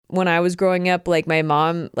when I was growing up, like my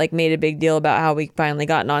mom like made a big deal about how we finally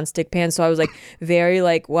got nonstick pans. So I was like very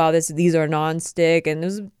like, wow, these are nonstick. And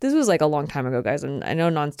this was like a long time ago, guys. And I know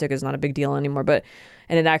nonstick is not a big deal anymore,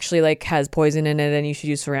 and it actually like has poison in it and you should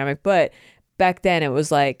use ceramic. But back then it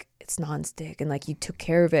was like, it's nonstick and like you took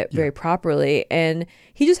care of it very properly, and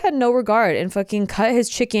he just had no regard and fucking cut his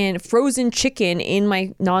frozen chicken in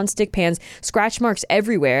my nonstick pans, scratch marks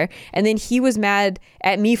everywhere. And then he was mad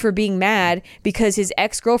at me for being mad because his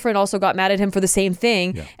ex-girlfriend also got mad at him for the same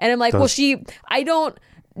thing. And I'm like, I don't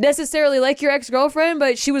necessarily like your ex-girlfriend,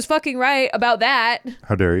 but she was fucking right about that.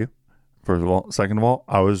 How dare you? First of all. Second of all,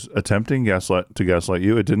 I was attempting to gaslight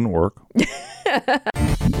you. It didn't work.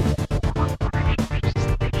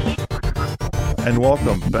 And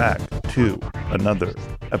welcome back to another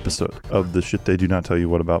episode of the Shit They Do Not Tell You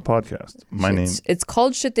What About podcast. It's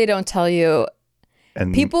called Shit They Don't Tell You.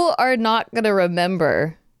 And people are not going to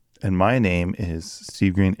remember. And my name is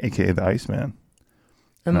Steve Green, a.k.a. the Iceman.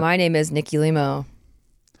 And my name is Nikki Limo,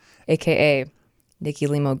 a.k.a. Nikki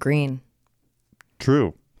Limo Green.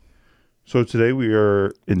 True. So today we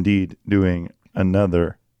are indeed doing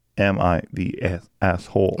another Am I the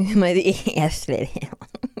Asshole? Am I the asshole?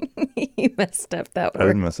 You messed up that word. I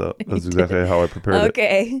didn't mess up. That's exactly how I prepared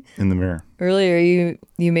it in the mirror. Earlier,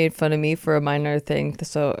 you made fun of me for a minor thing,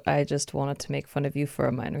 so I just wanted to make fun of you for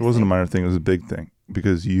a minor thing. It wasn't a minor thing. It was a big thing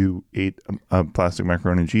because you ate a plastic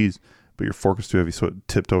macaroni and cheese, but your fork is too heavy, so it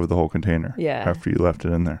tipped over the whole container after you left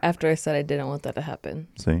it in there. After I said I didn't want that to happen.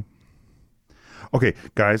 See? Okay,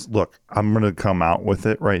 guys, look, I'm going to come out with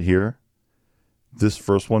it right here. This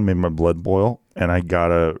first one made my blood boil, and I got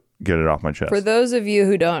to get it off my chest. For those of you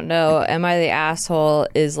who don't know, Am I the Asshole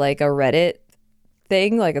is like a Reddit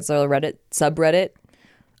thing. Like it's a Reddit subreddit.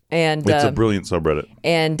 And it's a brilliant subreddit.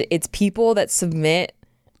 And it's people that submit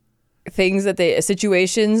things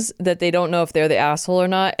situations that they don't know if they're the asshole or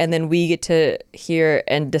not. And then we get to hear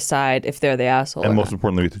and decide if they're the asshole and or most not.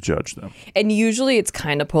 importantly, we get to judge them. And usually it's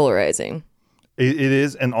kind of polarizing. It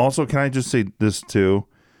is. And also, can I just say this too?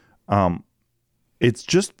 It's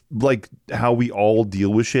just like how we all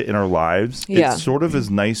deal with shit in our lives. Yeah. It sort of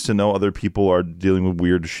is nice to know other people are dealing with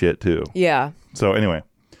weird shit too. Yeah. So anyway,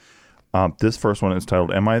 this first one is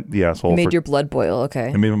titled, Am I the Asshole? It made your blood boil.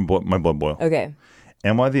 Okay. It made my blood boil. Okay.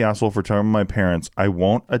 Am I the asshole for telling my parents I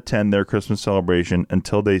won't attend their Christmas celebration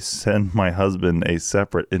until they send my husband a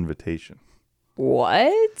separate invitation?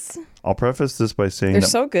 What? I'll preface this by saying they're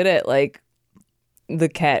so good at like the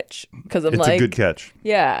catch because I'm it's a good catch.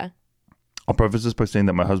 Yeah. I'll preface this by saying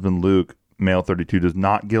that my husband, Luke, male 32, does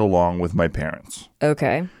not get along with my parents.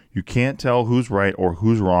 Okay. You can't tell who's right or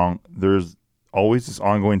who's wrong. There's always this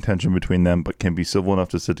ongoing tension between them, but can be civil enough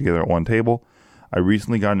to sit together at one table. I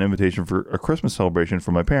recently got an invitation for a Christmas celebration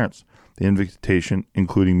from my parents. The invitation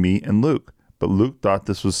including me and Luke. But Luke thought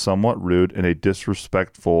this was somewhat rude and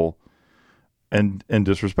disrespectful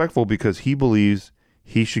because he believes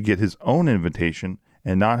he should get his own invitation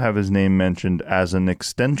and not have his name mentioned as an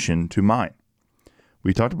extension to mine.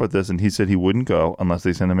 We talked about this, and he said he wouldn't go unless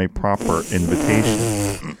they sent him a proper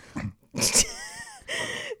invitation.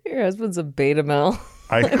 Your husband's a beta male.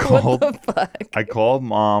 What the fuck? I called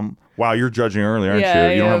mom. Wow, you're judging early, aren't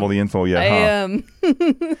you? You don't have all the info yet, huh? I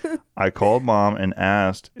am. I called mom and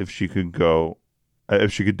asked if she could go,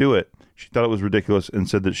 if she could do it. She thought it was ridiculous and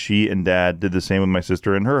said that she and dad did the same with my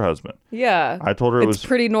sister and her husband. Yeah. I told her it's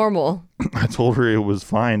pretty normal. I told her it was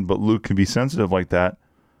fine, but Luke can be sensitive like that.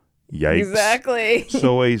 Yikes. Exactly.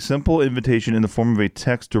 So a simple invitation in the form of a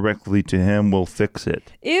text directly to him will fix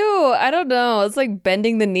it. Ew, I don't know. It's like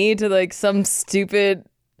bending the knee to like some stupid...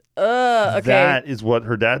 okay. That is what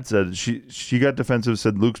her dad said. She got defensive,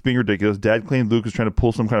 said Luke's being ridiculous. Dad claimed Luke was trying to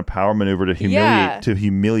pull some kind of power maneuver to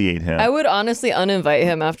humiliate him. I would honestly uninvite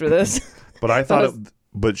him after this. But I thought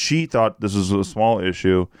but she thought this was a small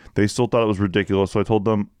issue. They still thought it was ridiculous. So I told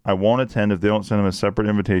them I won't attend if they don't send him a separate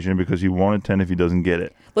invitation because he won't attend if he doesn't get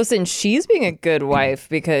it. Listen, she's being a good wife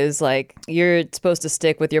because like you're supposed to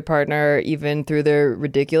stick with your partner even through their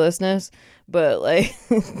ridiculousness. But like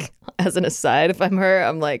as an aside, if I'm her,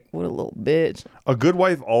 I'm like, what a little bitch. A good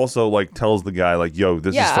wife also like tells the guy like, yo,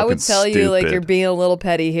 this is fucking I would tell stupid. you like you're being a little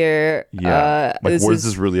petty here. Yeah. Like what is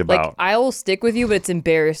this really about? Like I will stick with you, but it's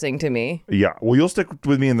embarrassing to me. Yeah. Well, you'll stick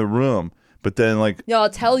with me in the room, but then like I'll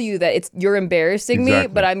tell you that you're embarrassing me,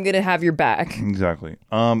 but I'm gonna have your back. Exactly.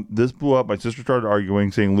 This blew up. My sister started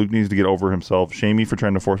arguing, saying Luke needs to get over himself. Shame me for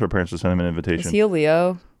trying to force our parents to send him an invitation. Is he a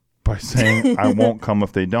Leo? By saying I won't come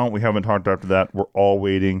if they don't. We haven't talked after that. We're all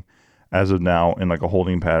waiting as of now in like a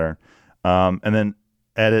holding pattern. And then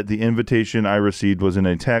Edit, the invitation I received was in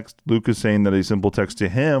a text. Luke is saying that a simple text to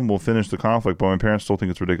him will finish the conflict, but my parents still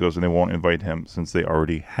think it's ridiculous and they won't invite him since they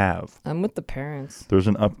already have. I'm with the parents. There's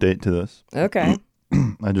an update to this. Okay.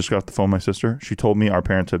 I just got off the phone with my sister. She told me our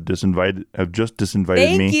parents have just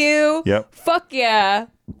disinvited me. Thank you. Yep. Fuck yeah.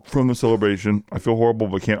 From the celebration. I feel horrible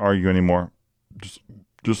but can't argue anymore.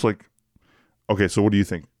 Just like, okay, so what do you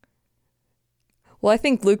think? Well, I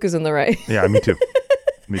think Luke is in the right. Yeah, me too.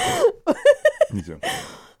 Me too.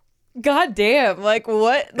 God damn. Like,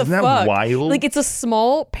 what the Isn't that fuck? wild? Like, it's a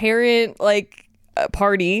small parent, like,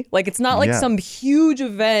 party. Like, it's not like some huge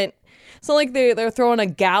event. It's not like they're throwing a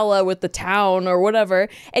gala with the town or whatever.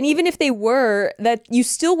 And even if they were, that you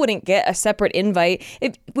still wouldn't get a separate invite.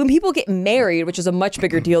 When people get married, which is a much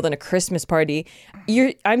bigger deal than a Christmas party,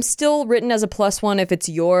 I'm still written as a +1 if it's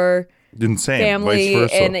your family,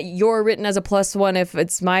 vice versa. and you're written as a +1 if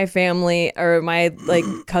it's my family or my like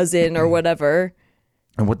cousin or whatever.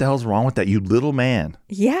 And what the hell's wrong with that, you little man?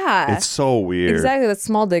 Yeah, It's so weird. exactly. That's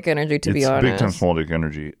small dick energy, to be honest. It's big time small dick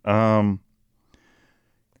energy.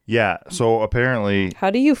 Yeah, so apparently... How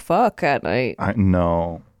do you fuck at night? I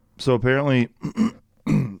know. So apparently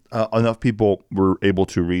enough people were able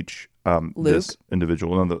to reach this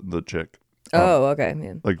individual, no, the chick. Oh, okay.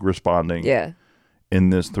 Man. Like responding Yeah. in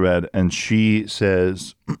this thread. And she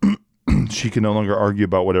says she can no longer argue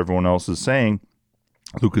about what everyone else is saying.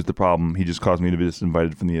 Luke is the problem. He just caused me to be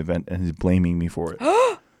disinvited from the event and he's blaming me for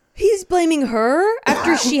it. He's blaming her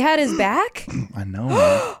after she had his back? I know,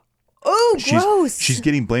 man. Oh, gross. She's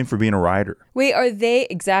getting blamed for being a rider. Wait, are they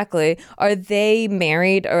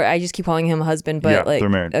married? Or I just keep calling him husband, but Yeah, like they're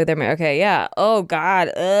married. Oh, they're married. Okay, yeah. Oh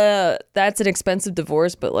God. That's an expensive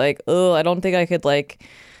divorce, but like, I don't think I could like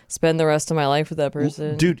spend the rest of my life with that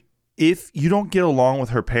person. Dude, if you don't get along with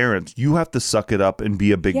her parents, you have to suck it up and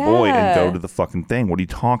be a big boy and go to the fucking thing. What are you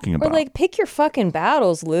talking about? Or like, pick your fucking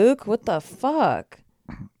battles, Luke. What the fuck?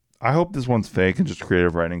 I hope this one's fake and just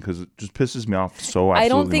creative writing because it just pisses me off so absolutely I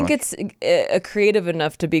don't think much. it's creative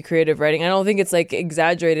enough to be creative writing. I don't think it's like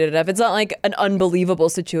exaggerated enough. It's not like an unbelievable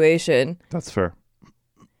situation. That's fair.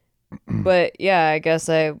 But yeah, I guess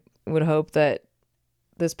I would hope that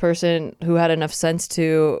this person who had enough sense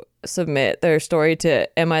to submit their story to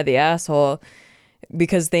Am I the Asshole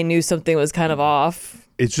because they knew something was kind of off.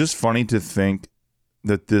 It's just funny to think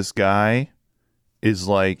that this guy is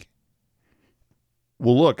like,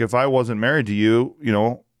 well, look, if I wasn't married to you, you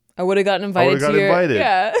know, I would have gotten invited invited.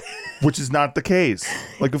 Yeah. Which is not the case.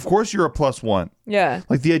 Like, of course you're a +1. Yeah.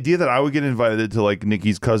 Like, the idea that I would get invited to, like,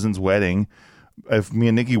 Nikki's cousin's wedding if me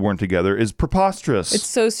and Nikki weren't together is preposterous. It's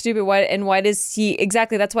so stupid. Why does he...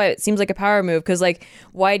 Exactly. That's why it seems like a power move. Because, like,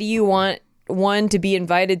 why do you want, one, to be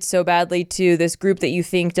invited so badly to this group that you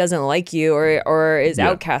think doesn't like you or is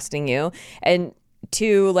outcasting you? And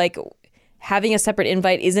two, like... having a separate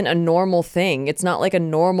invite isn't a normal thing. It's not like a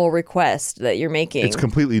normal request that you're making. It's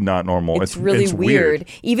completely not normal. It's really weird.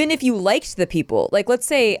 Even if you liked the people, like let's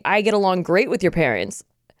say I get along great with your parents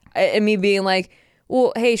and me being like,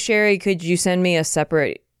 well, hey, Sherry, could you send me a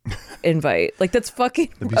separate invite? Like that's fucking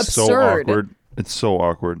It'd be absurd. so awkward. It's so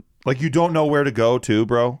awkward. Like you don't know where to go to,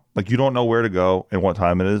 bro. Like you don't know where to go and what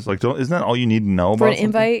time it is. Like isn't that all you need to know For about an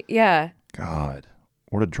invite? Yeah. God.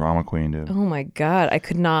 What a drama queen, dude. Oh my God. I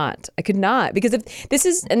could not. Because if this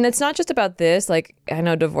is, and it's not just about this, like, I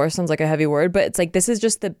know divorce sounds like a heavy word, but it's like, this is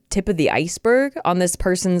just the tip of the iceberg on this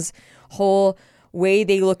person's whole way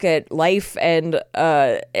they look at life. And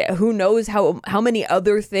who knows how many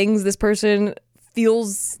other things this person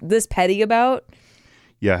feels this petty about.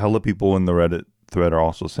 Yeah. Hella people in the Reddit thread are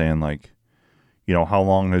also saying like, you know, how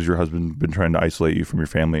long has your husband been trying to isolate you from your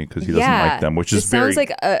family because he doesn't like them? Which is sounds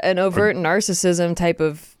like an overt narcissism type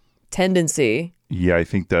of tendency. Yeah, I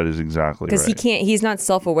think that is exactly right. Because he's not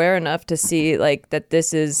self-aware enough to see like that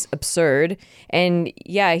this is absurd. And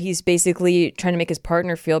yeah, he's basically trying to make his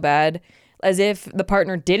partner feel bad as if the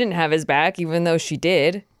partner didn't have his back, even though she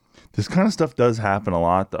did. This kind of stuff does happen a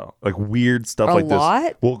lot though. Like weird stuff like this. A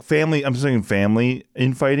lot? Well, I'm saying family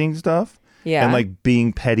infighting stuff. Yeah. And like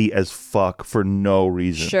being petty as fuck for no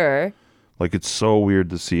reason. Sure. Like it's so weird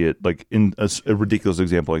to see it like in a ridiculous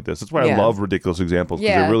example like this. That's why I love ridiculous examples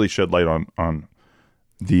because they really shed light on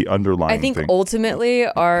the underlying I think thing. ultimately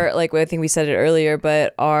our, like I think we said it earlier,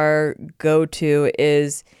 but our go-to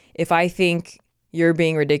is if I think you're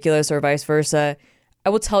being ridiculous or vice versa, I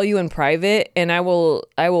will tell you in private and I will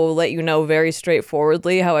let you know very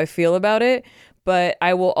straightforwardly how I feel about it. But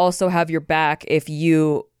I will also have your back if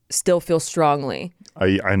you still feel strongly.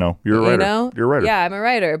 I know. You're a writer. You know? You're a writer. Yeah, I'm a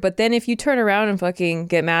writer. But then if you turn around and fucking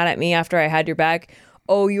get mad at me after I had your back,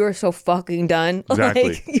 oh, you are so fucking done. Exactly.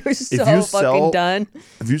 Like, you're so fucking done.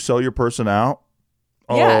 If you sell your person out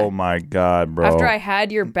Yeah. Oh my God, bro. After I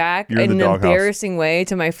had your back You're in in an the doghouse. embarrassing way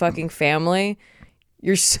to my fucking family,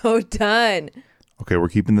 you're so done. Okay, we're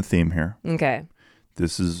keeping the theme here. Okay.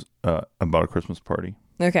 This is about a Christmas party.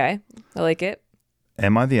 Okay. I like it.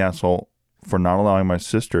 Am I the asshole for not allowing my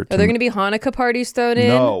sister to... Are there going to be Hanukkah parties thrown in?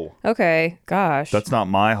 No. Okay. Gosh. That's not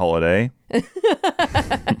my holiday.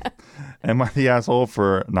 Am I the asshole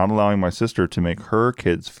for not allowing my sister to make her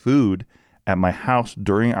kids food at my house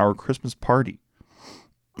during our Christmas party?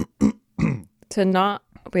 To not...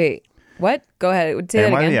 Wait. What? Go ahead. Say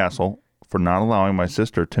Am that I again. the asshole for not allowing my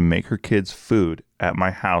sister to make her kids food at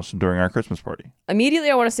my house during our Christmas party? Immediately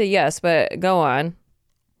I want to say yes, but go on.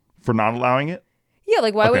 For not allowing it? Yeah,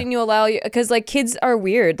 like why Okay. wouldn't you allow you? Because like kids are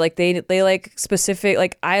weird. Like they like specific.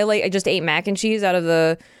 Like I just ate mac and cheese out of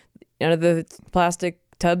the plastic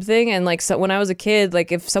tub thing, and like so when I was a kid,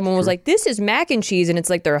 like if someone was like, "This is mac and cheese," and it's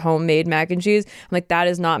like their homemade mac and cheese, I'm like, that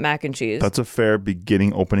is not mac and cheese. That's a fair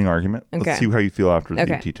beginning opening argument. Okay. Let's see how you feel after the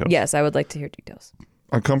okay. details. Yes, I would like to hear details.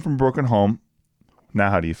 I come from a broken home.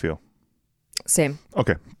 Now, how do you feel? Same.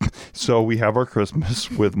 Okay. So we have our Christmas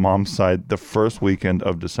with mom's side the first weekend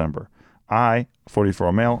of December. I,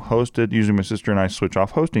 44 male, hosted. Usually my sister and I switch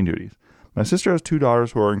off hosting duties. My sister has two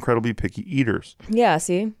daughters who are incredibly picky eaters Yeah.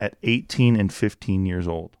 See, at 18 and 15 years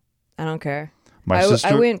old. I don't care. My I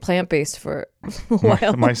sister, went plant based for a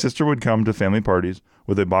while. my sister would come to family parties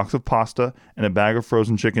with a box of pasta and a bag of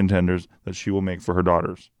frozen chicken tenders that she will make for her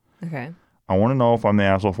daughters. Okay. I want to know if I'm the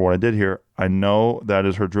asshole for what I did here. I know that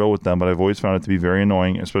is her drill with them, but I've always found it to be very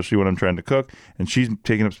annoying, especially when I'm trying to cook and she's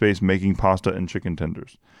taking up space making pasta and chicken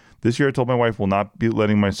tenders. This year I told my wife we'll not be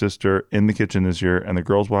letting my sister in the kitchen this year, and the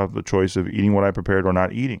girls will have the choice of eating what I prepared or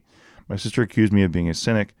not eating. My sister accused me of being a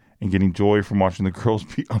cynic and getting joy from watching the girls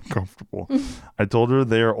be uncomfortable. I told her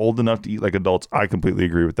they are old enough to eat like adults. I completely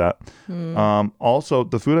agree with that. Also,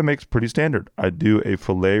 the food I make is pretty standard. I do a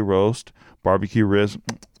filet roast, barbecue ribs,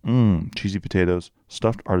 cheesy potatoes,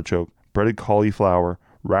 stuffed artichoke, breaded cauliflower,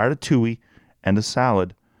 ratatouille, and a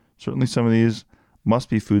salad. Certainly some of these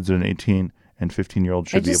must be foods that an 18 and 15-year-old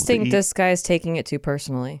should I be able just to think eat. this guy's taking it too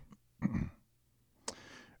personally.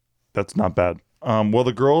 That's not bad. Well,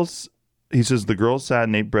 he says, the girls sat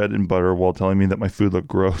and ate bread and butter while telling me that my food looked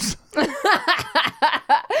gross.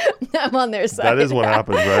 I'm on their side. That is what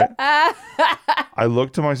happens, right? I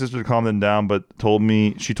looked to my sister to calm them down, but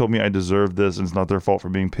she told me I deserved this and it's not their fault for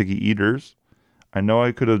being picky eaters. I know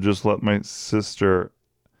I could have just let my sister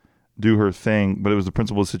do her thing, but it was the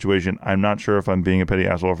principal situation. I'm not sure if I'm being a petty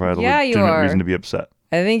asshole or if I had a Yeah, you legitimate are. reason to be upset.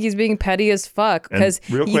 I think he's being petty as fuck. And Because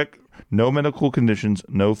real quick, no medical conditions,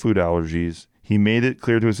 no food allergies. He made it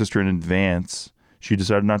clear to his sister in advance. She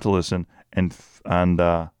decided not to listen, and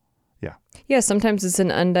yeah, sometimes it's an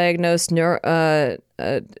undiagnosed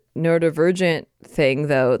neurodivergent thing,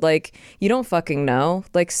 though. Like, you don't fucking know.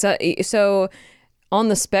 Like, so on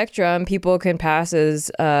the spectrum, people can pass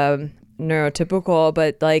as neurotypical,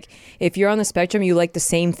 but like if you're on the spectrum, you like the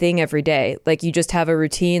same thing every day. Like you just have a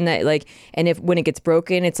routine that like, and if when it gets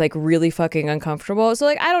broken, it's like really fucking uncomfortable. So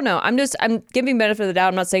like, I don't know. I'm giving benefit of the doubt.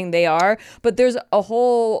 I'm not saying they are, but there's a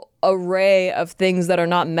whole array of things that are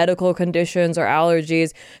not medical conditions or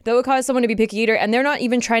allergies that would cause someone to be picky eater, and they're not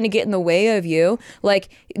even trying to get in the way of you. Like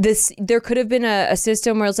this, there could have been a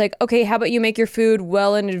system where it's like, okay, how about you make your food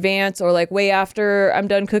well in advance, or like way after I'm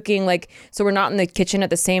done cooking, like so we're not in the kitchen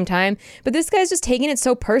at the same time. But this guy's just taking it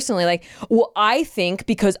so personally, like, well, I think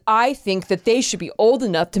because I think that they should be old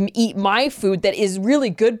enough to eat my food that is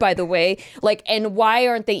really good, by the way, like, and why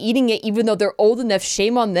aren't they eating it even though they're old enough?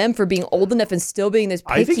 Shame on them for being old enough and still being this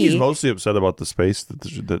picky. I think he's mostly upset about the space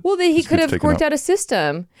that well, then he this could kid's have taken worked up. out a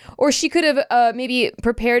system, or she could have maybe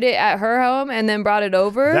prepared it at her home and then brought it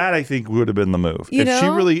over. That I think would have been the move. You If she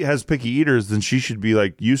know? really has picky eaters, then she should be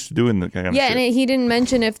like used to doing the kind of yeah, shit. and he didn't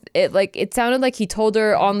mention if it like it sounded like he told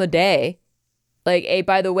her on the day, like, hey,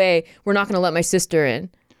 by the way, we're not going to let my sister in.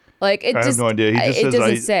 Like it I just have no idea. He just it says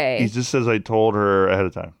doesn't He say. just says I told her ahead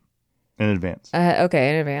of time, in advance. Okay,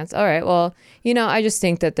 in advance. All right. Well, I just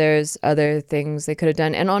think that there's other things they could have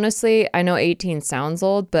done. And honestly, I know 18 sounds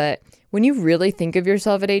old, but when you really think of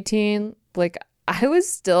yourself at 18, like I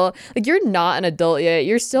was still like, you're not an adult yet.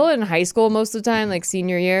 You're still in high school most of the time, like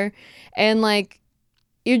senior year. And like,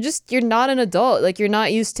 you're not an adult. Like you're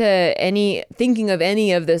not used to thinking of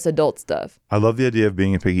any of this adult stuff. I love the idea of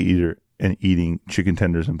being a picky eater and eating chicken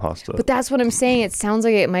tenders and pasta. But that's what I'm saying. It sounds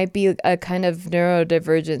like it might be a kind of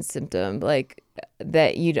neurodivergent symptom, like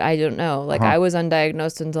that I don't know. Like I was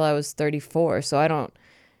undiagnosed until I was 34, so I don't.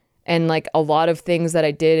 And like a lot of things that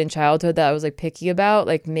I did in childhood that I was like picky about,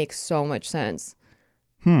 like makes so much sense.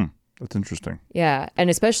 That's interesting. Yeah,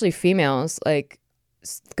 and especially females, like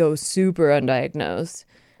go super undiagnosed.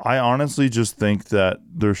 I honestly just think that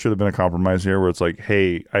there should have been a compromise here where it's like,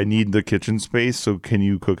 hey, I need the kitchen space, so can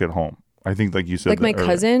you cook at home? I think, like you said, Like my earlier.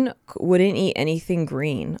 cousin wouldn't eat anything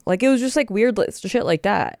green. Like it was just like weird shit like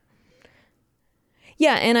that.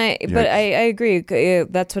 Yeah, and I agree.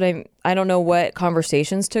 That's what I don't know what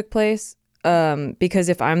conversations took place. Because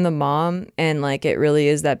if I'm the mom and like it really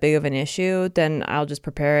is that big of an issue, then I'll just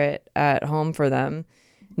prepare it at home for them,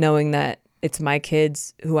 knowing that it's my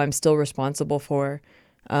kids who I'm still responsible for,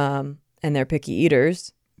 and they're picky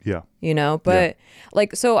eaters. Yeah. You know, but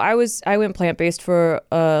like, so I went plant-based for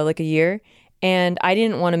like a year, and I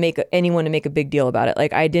didn't want to make anyone to make a big deal about it.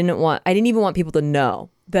 Like I didn't even want people to know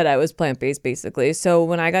that I was plant-based basically. So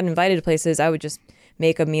when I got invited to places, I would just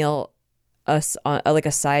make a meal, like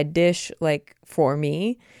a side dish, like for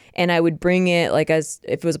me. And I would bring it like as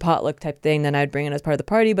if it was a potluck type thing, then I'd bring it as part of the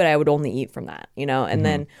party, but I would only eat from that, you know? And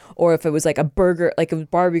then, or if it was like a burger, like it was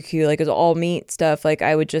barbecue, like it was all meat stuff, like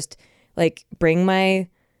I would just like bring my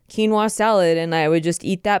quinoa salad and I would just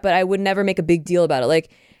eat that, but I would never make a big deal about it.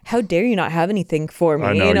 Like, how dare you not have anything for me?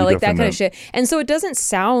 I know, you know, you like that kind definitely of shit. And so it doesn't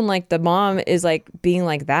sound like the mom is like being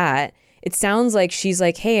like that. It sounds like she's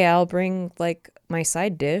like, hey, I'll bring like my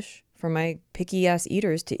side dish for my picky ass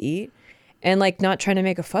eaters to eat, and like not trying to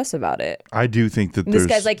make a fuss about it. I do think that And this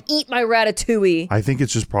guy's like, eat my ratatouille. I think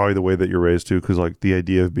it's just probably the way that you're raised too, because like the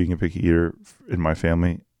idea of being a picky eater in my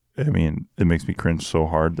family, I mean, it makes me cringe so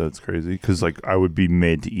hard that it's crazy. Because like I would be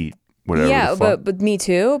made to eat whatever. Yeah, the fuck. but me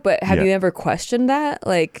too. But have Yeah. you ever questioned that?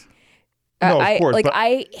 Like, No, of course, but-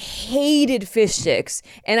 I hated fish sticks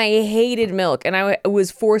and I hated milk and I was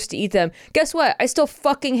forced to eat them. Guess what? I still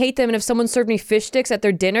fucking hate them. And if someone served me fish sticks at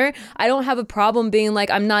their dinner, I don't have a problem being like,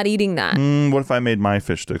 I'm not eating that. What if I made my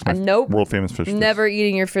fish sticks? My Nope. world famous fish sticks. Never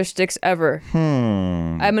eating your fish sticks ever.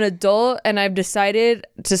 I'm an adult and I've decided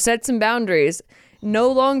to set some boundaries.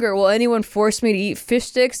 No longer will anyone force me to eat fish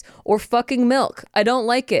sticks or fucking milk. I don't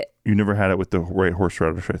like it. You never had it with the right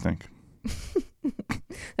horseradish, I think.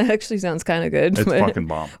 That actually sounds kind of good. It's but, fucking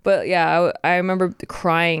bomb. But yeah, I remember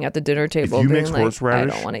crying at the dinner If table. you being mix like,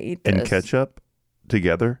 horseradish I don't want to eat this. and ketchup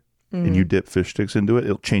together and you dip fish sticks into it,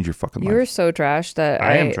 it'll change your fucking You were life. so trash that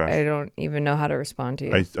I am trash. I don't even know how to respond to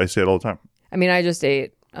you. I say it all the time. I mean, I just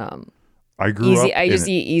ate I grew easy. up I in just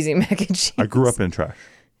it. eat easy mac and cheese. I grew up in trash.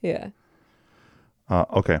 Yeah.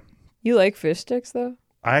 Okay. You like fish sticks though?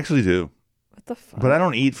 I actually do. What the fuck? But I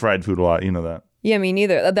don't eat fried food a lot. You know that. Yeah, me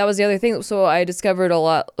neither. That was the other thing. So I discovered a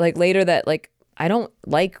lot like later that like I don't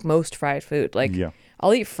like most fried food. Like Yeah.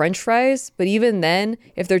 I'll eat French fries, but even then,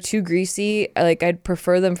 if they're too greasy, I'd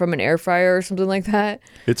prefer them from an air fryer or something like that.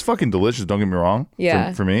 It's fucking delicious. Don't get me wrong.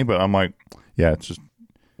 Yeah. For me, but I'm like, yeah, it's just.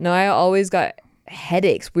 No, I always got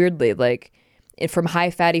headaches weirdly, like from high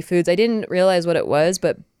fatty foods. I didn't realize what it was,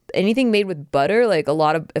 but anything made with butter, like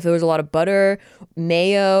if there was a lot of butter,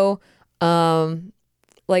 mayo,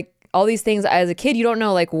 like all these things as a kid, you don't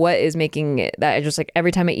know like what is making it that. I just like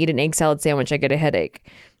every time I eat an egg salad sandwich, I get a headache.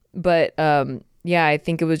 But yeah, I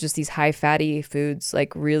think it was just these high fatty foods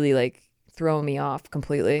like really like throwing me off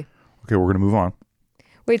completely. Okay, we're gonna move on.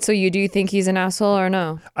 Wait, so do you think he's an asshole or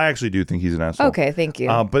no? I actually do think he's an asshole. Okay, thank you.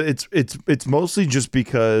 But it's mostly just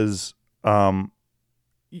because,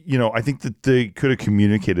 you know, I think that they could have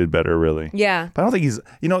communicated better, really. Yeah. But I don't think he's,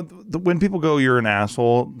 you know, when people go, you're an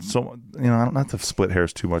asshole, so, you know, I don't have to split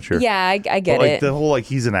hairs too much here. Yeah, I get But like it. the whole, like,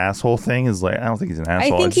 he's an asshole thing is like, I don't think he's an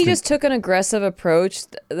asshole. I think he just took an aggressive approach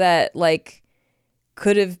that like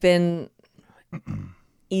could have been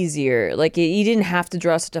easier. Like he didn't have to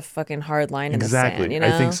draw such a fucking hard line in the Exactly. sand. You know?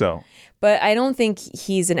 I think so. But I don't think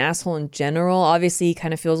he's an asshole in general. Obviously, he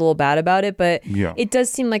kind of feels a little bad about it, but Yeah. it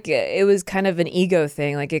does seem like it was kind of an ego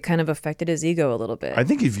thing. Like it kind of affected his ego a little bit. I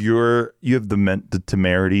think if you have the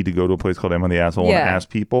temerity to go to a place called Am I the Asshole and Yeah. ask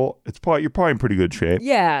people, you're probably in pretty good shape.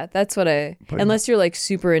 Yeah, that's what unless you're like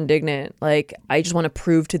super indignant, like I just want to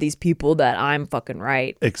prove to these people that I'm fucking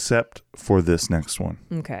right. Except for this next one.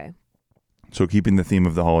 Okay. So keeping the theme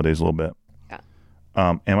of the holidays a little bit. Yeah.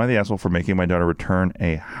 Am I the asshole for making my daughter return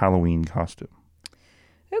a Halloween costume?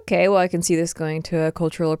 Okay, well I can see this going to a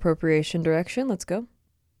cultural appropriation direction. Let's go.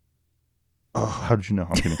 Oh, how did you know?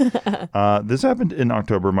 I'm kidding. This happened in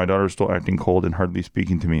October. My daughter is still acting cold and hardly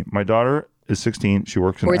speaking to me. My daughter is 16. She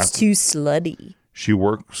works in Or it's too slutty. She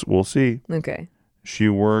works, we'll see. Okay. She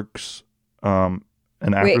works an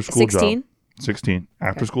after Wait, school 16? job. 16.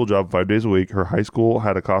 After school job 5 days a week. Her high school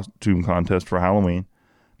had a costume contest for Halloween.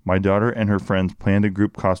 My daughter and her friends planned a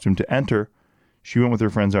group costume to enter. She went with her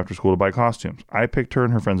friends after school to buy costumes. I picked her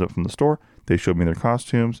and her friends up from the store. They showed me their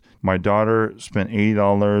costumes. My daughter spent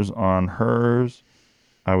 $80 on hers.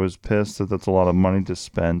 I was pissed that that's a lot of money to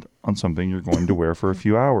spend on something you're going to wear for a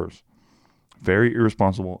few hours. Very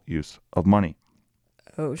irresponsible use of money.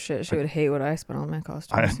 Oh shit, she would hate what I spent on my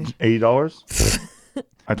costumes. $80?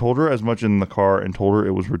 I told her as much in the car and told her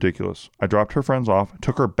it was ridiculous. I dropped her friends off,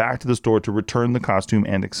 took her back to the store to return the costume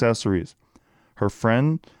and accessories. Her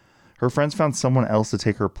friends found someone else to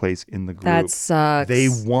take her place in the group. That sucks. They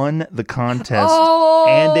won the contest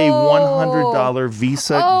and a $100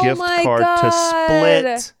 Visa gift card to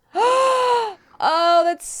split. Oh,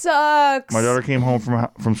 that sucks. My daughter came home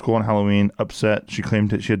from school on Halloween upset. She claimed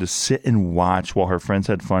that she had to sit and watch while her friends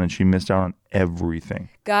had fun and she missed out on everything.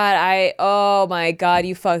 Oh my God,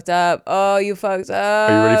 you fucked up. Oh, you fucked up.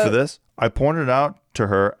 Are you ready for this? I pointed out to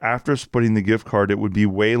her after splitting the gift card, it would be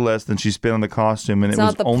way less than she spent on the costume and it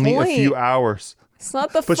was only a few hours. It's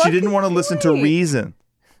not the But she didn't want to listen to reason.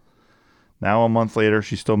 Now, a month later,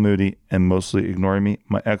 she's still moody and mostly ignoring me.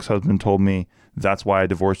 My ex-husband told me, that's why I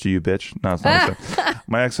divorced you, bitch. No, it's not what I said.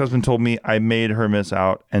 My ex-husband told me I made her miss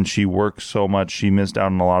out and she worked so much. She missed out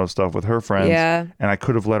on a lot of stuff with her friends. Yeah. And I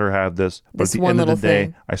could have let her have this. But at the end of the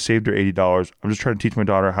day, I saved her $80. I'm just trying to teach my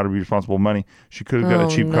daughter how to be responsible with money. She could have got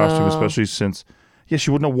a cheap costume, especially since, she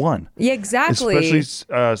wouldn't have won. Yeah, exactly.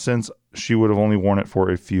 Especially since she would have only worn it for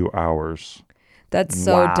a few hours. That's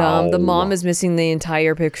so dumb. The mom is missing the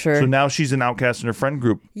entire picture. So now she's an outcast in her friend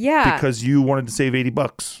group. Yeah. Because you wanted to save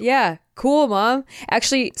 $80. Yeah. Cool, Mom.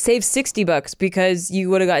 Actually, save $60 because you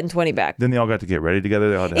would have gotten 20 back. Then they all got to get ready together.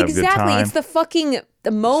 They all had to have a good time. Exactly. It's the fucking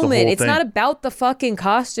moment. It's not about the fucking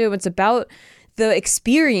costume. It's about the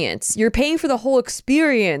experience. You're paying for the whole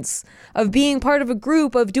experience of being part of a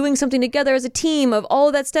group, of doing something together as a team, of all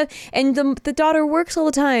of that stuff. And the daughter works all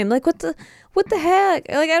the time. Like, what the heck?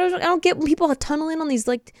 Like, I don't get when people tunnel in on these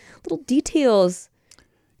like little details.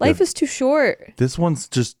 Life is too short. This one's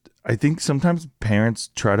just, I think sometimes parents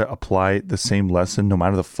try to apply the same lesson no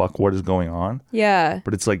matter the fuck what is going on. Yeah.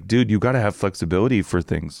 But it's like, dude, you got to have flexibility for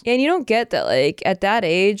things. And you don't get that, like, at that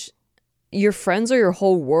age, your friends are your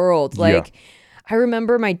whole world. Like, I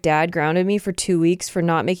remember my dad grounded me for 2 weeks for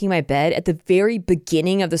not making my bed at the very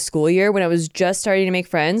beginning of the school year when I was just starting to make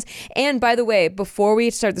friends. And by the way, before we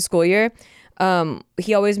start the school year,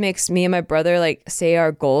 he always makes me and my brother like say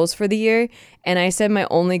our goals for the year. And I said my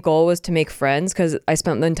only goal was to make friends because I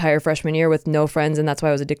spent the entire freshman year with no friends. And that's why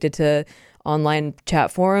I was addicted to online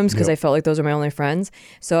chat forums because I felt like those are my only friends.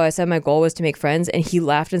 So I said my goal was to make friends and he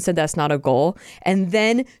laughed and said that's not a goal. And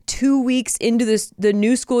then 2 weeks into the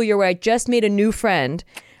new school year where I just made a new friend,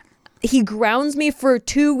 he grounds me for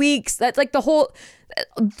 2 weeks. That's like the whole...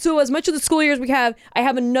 So as much of the school year as we have, I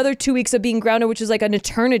have another 2 weeks of being grounded, which is like an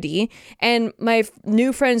eternity. And my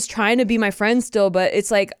new friend's trying to be my friend still, but it's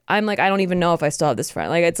like, I'm like, I don't even know if I still have this friend.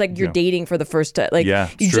 Like, it's like you're dating for the first time. Like,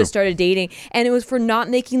 you just started dating. And it was for not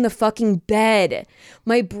making the fucking bed.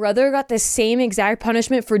 My brother got the same exact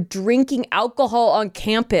punishment for drinking alcohol on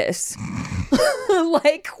campus.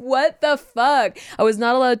 Like, what the fuck? I was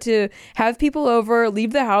not allowed to have people over,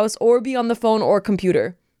 leave the house, or be on the phone or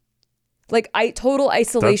computer. Like, total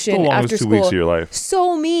isolation after school. 2 weeks of your life.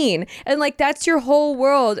 So mean. And like, that's your whole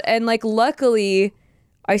world. And like, luckily,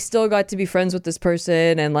 I still got to be friends with this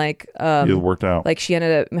person. And like, it worked out. Like,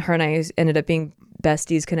 her and I ended up being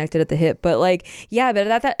besties connected at the hip. But like, yeah, but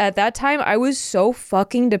at that time, I was so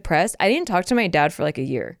fucking depressed. I didn't talk to my dad for like a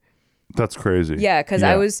year. That's crazy. Yeah, because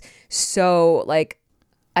I was so like,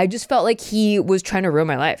 I just felt like he was trying to ruin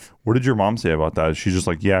my life. What did your mom say about that? She's just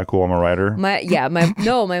like, yeah, cool, I'm a writer.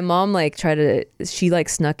 My mom like she like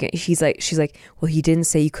snuck it. She's like, well, he didn't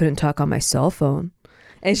say you couldn't talk on my cell phone.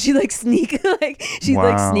 And she like sneak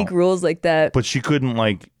rules like that. But she couldn't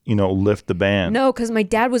like, lift the ban. No, because my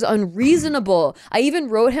dad was unreasonable. I even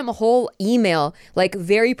wrote him a whole email, like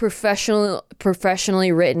very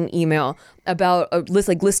professionally written email about a list,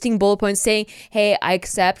 like listing bullet points saying, hey, I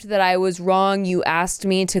accept that I was wrong. You asked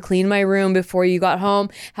me to clean my room before you got home.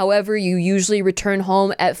 However, you usually return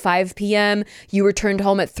home at 5 p.m. You returned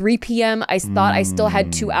home at 3 p.m. I thought I still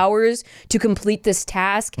had 2 hours to complete this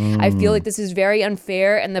task. I feel like this is very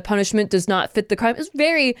unfair and the punishment does not fit the crime. It's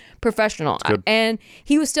very professional. And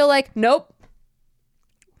he was still like, nope.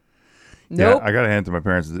 Yeah, I gotta hand it to my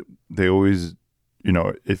parents. They always,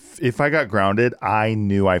 if I got grounded, I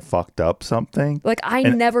knew I fucked up something. Like, I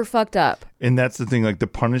never fucked up. And that's the thing. Like, the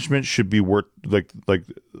punishment should be worth like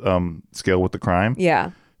scale with the crime.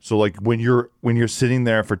 Yeah. So like when you're sitting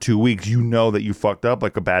there for 2 weeks, you know that you fucked up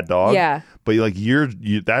like a bad dog. Yeah. But like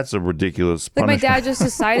that's a ridiculous punishment. Like, my dad just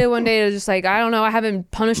decided one day to just like, I don't know, I haven't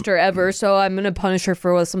punished her ever, so I'm gonna punish her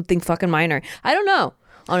for something fucking minor. I don't know.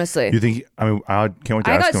 honestly. You think? I mean, I can't wait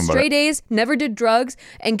to I ask got him about straight it. A's, never did drugs,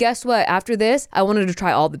 and guess what? After this, I wanted to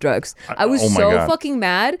try all the drugs. I was oh my so God. fucking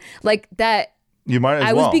mad, like that. You might as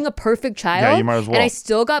I well. was being a perfect child, Yeah, you might as well. and I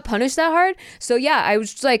still got punished that hard. So yeah, I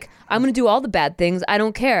was just like, I'm gonna do all the bad things. I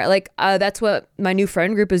don't care. Like that's what my new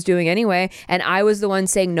friend group is doing anyway. And I was the one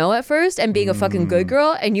saying no at first and being a fucking good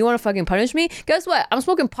girl. And you want to fucking punish me? Guess what? I'm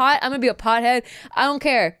smoking pot. I'm gonna be a pothead. I don't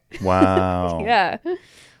care. Wow. Yeah.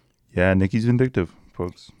 Yeah, Nikki's vindictive,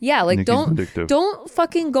 folks. Yeah, like Nikki's vindictive. don't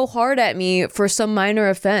fucking go hard at me for some minor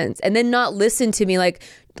offense and then not listen to me like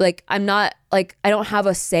I'm not like I don't have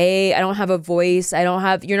a say, I don't have a voice,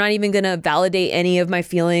 you're not even gonna validate any of my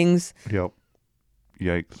feelings. Yep.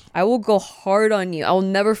 Yikes. I will go hard on you. I will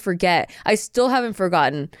never forget. I still haven't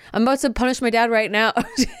forgotten. I'm about to punish my dad right now.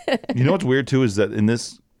 You know what's weird too is that in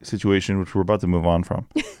this situation, which we're about to move on from,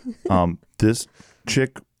 this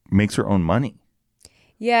chick makes her own money.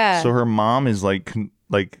 Yeah. So her mom is like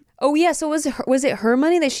Oh yeah. So was it her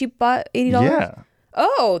money that she bought $80? yeah,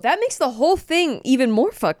 Oh, that makes the whole thing even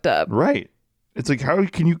more fucked up. right. It's like, how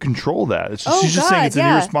can you control that? It's Oh, she's just saying God, it's an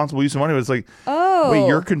yeah. irresponsible use of money. But it's like, Oh. wait,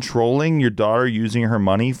 you're controlling your daughter using her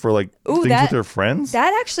money for like things with her friends?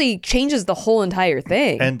 That actually changes the whole entire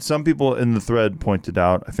thing. And some people in the thread pointed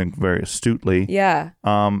out, I think very astutely, yeah.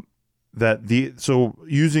 that so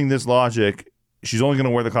using this logic, she's only going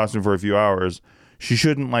to wear the costume for a few hours. She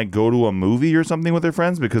shouldn't like go to a movie or something with her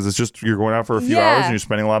friends because it's just you're going out for a few hours and you're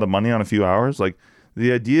spending a lot of money on a few hours. Like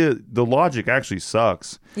the logic actually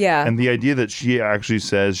sucks. Yeah. And the idea that she actually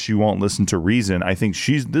says she won't listen to reason, I think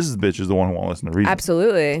this bitch is the one who won't listen to reason.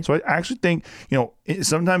 Absolutely. So I actually think,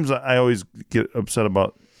 sometimes I always get upset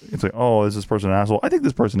about, it's like, oh, is this person an asshole? I think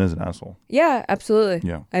this person is an asshole. Yeah, absolutely.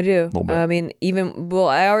 Yeah. I do. Little bit. I mean,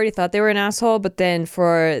 I already thought they were an asshole, but then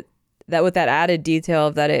for that, with that added detail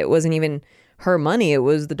of that it wasn't even her money, it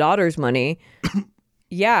was the daughter's money.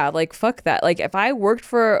 Yeah, like fuck that. Like if I worked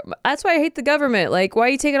that's why I hate the government. Like why are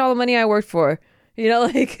you taking all the money I worked for?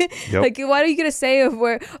 Like Yep. like why do you get a say of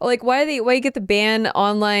where, like why you get the ban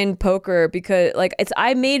online poker? Because like it's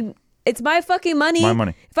my fucking money. My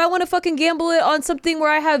money. If I want to fucking gamble it on something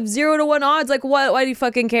where I have 0 to 1 odds, like why do you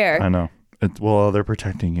fucking care? I know. Well, they're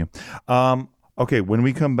protecting you. Okay, when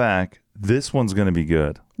we come back, this one's going to be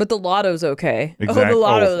good. But the lotto's okay. Exactly. Oh, the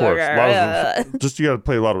lotto's of course. okay. Just you got to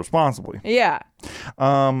play a lotto responsibly. Yeah.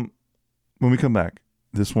 When we come back,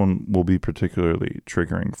 this one will be particularly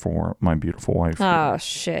triggering for my beautiful wife. Oh,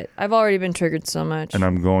 shit. I've already been triggered so much. And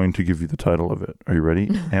I'm going to give you the title of it. Are you ready?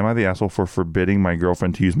 Am I the asshole for forbidding my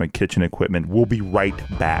girlfriend to use my kitchen equipment? We'll be right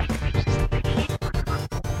back.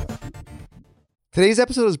 Today's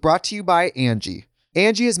episode is brought to you by Angie.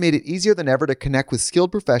 Angie has made it easier than ever to connect with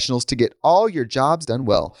skilled professionals to get all your jobs done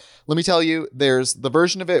well. Let me tell you, there's the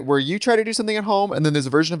version of it where you try to do something at home, and then there's a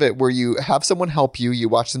version of it where you have someone help you, you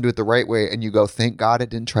watch them do it the right way, and you go, thank God I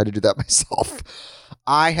didn't try to do that myself.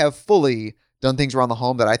 I have fully done things around the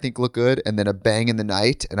home that I think look good, and then a bang in the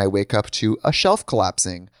night, and I wake up to a shelf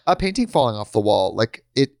collapsing, a painting falling off the wall. Like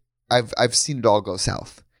I've seen it all go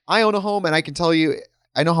south. I own a home, and I can tell you,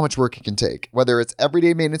 I know how much work it can take. Whether it's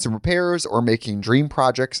everyday maintenance and repairs or making dream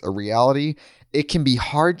projects a reality, it can be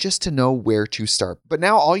hard just to know where to start. But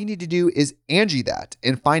now all you need to do is Angie that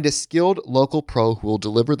and find a skilled local pro who will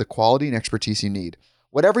deliver the quality and expertise you need.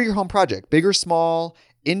 Whatever your home project, big or small,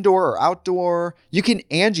 indoor or outdoor, you can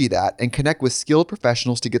Angie that and connect with skilled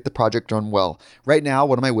professionals to get the project done well. Right now,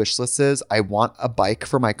 one of my wish lists is I want a bike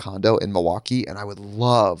for my condo in Milwaukee, and I would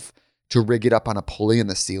love to rig it up on a pulley in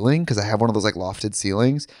the ceiling because I have one of those like lofted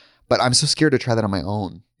ceilings, but I'm so scared to try that on my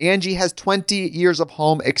own. Angie has 20 years of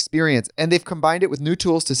home experience, and they've combined it with new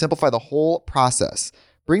tools to simplify the whole process.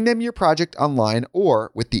 Bring them your project online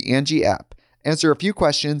or with the Angie app. Answer a few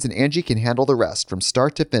questions and Angie can handle the rest from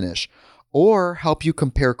start to finish, or help you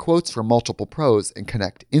compare quotes from multiple pros and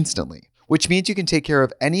connect instantly, which means you can take care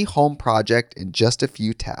of any home project in just a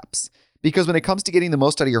few taps. Because when it comes to getting the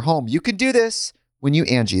most out of your home, you can do this when you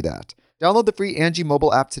Angie that. Download the free Angie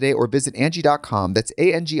mobile app today or visit Angie.com. That's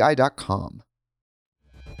ANGI.com.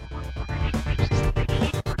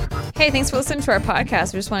 Hey, thanks for listening to our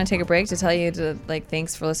podcast. We just want to take a break to tell you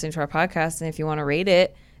thanks for listening to our podcast. And if you want to rate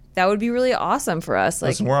it, that would be really awesome for us.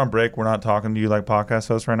 Listen, we're on break. We're not talking to you like podcast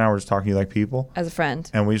hosts right now. We're just talking to you like people. As a friend.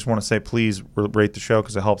 And we just want to say, please rate the show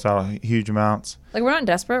because it helps out huge amounts. Like, we're not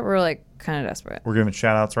desperate. We're like kind of desperate. We're giving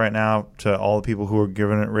shout outs right now to all the people who are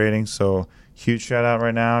giving it ratings. So huge shout out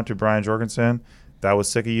right now to Brian Jorgensen. That was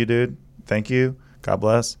sick of you, dude. Thank you. God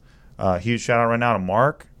bless. Huge shout out right now to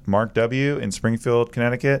Mark W. in Springfield,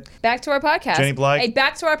 Connecticut. Back to our podcast. Jenny Blythe. Hey,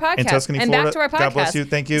 back to our podcast. In Tuscany, and Florida. back to our podcast. God bless you.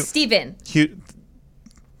 Thank you. Steven.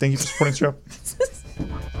 Thank you for supporting the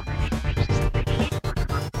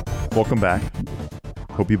show. Welcome back.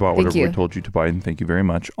 Hope you bought whatever you. we told you to buy, and thank you very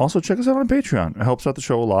much. Also, check us out on Patreon. It helps out the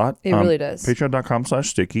show a lot. It really does.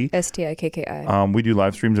 Patreon.com/sticky. STIKKI. We do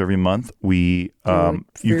live streams every month. We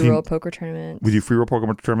Free roll poker tournaments. We do free roll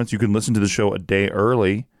poker tournaments. You can listen to the show a day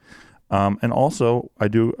early. And also, I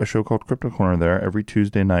do a show called Crypto Corner there every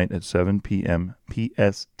Tuesday night at 7 p.m.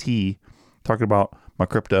 PST, talking about my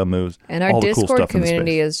crypto moves. And our all the cool Discord stuff in the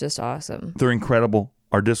community space. is just awesome. They're incredible.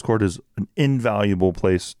 Our Discord is an invaluable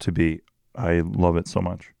place to be. I love it so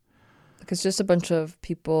much. It's just a bunch of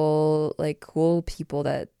people, like cool people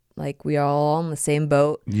that like we are all on the same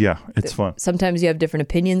boat. Yeah, it's fun. Sometimes you have different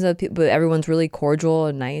opinions of people, but everyone's really cordial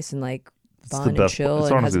and nice and like fun and chill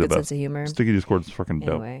and has a good sense of humor. Sticky Discord is fucking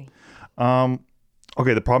dope. Anyway.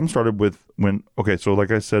 Okay, the problem started with so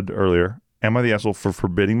like I said earlier, am I the asshole for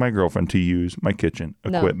forbidding my girlfriend to use my kitchen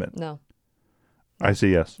equipment? No. I say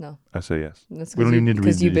yes. No. I say yes. That's We don't even need to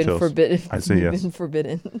read the you've been details. forbidden. I say yes. You've been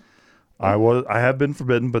forbidden. I have been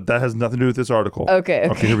forbidden, but that has nothing to do with this article. Okay.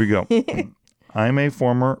 Okay, here we go. I'm a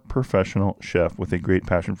former professional chef with a great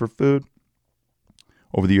passion for food.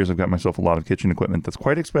 Over the years, I've got myself a lot of kitchen equipment that's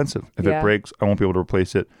quite expensive. If it breaks, I won't be able to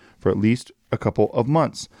replace it for at least a couple of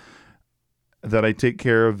months. That I take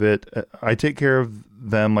care of it. I take care of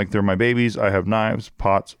them like they're my babies. I have knives,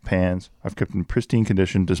 pots, pans. I've kept in pristine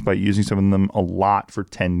condition despite using some of them a lot for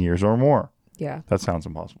 10 years or more. Yeah. That sounds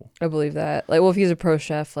impossible. I believe that. Like, well, if he's a pro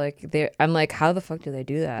chef, I'm like, how the fuck do they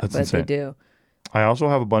do that? That's but insane. They do. I also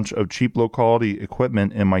have a bunch of cheap, low-quality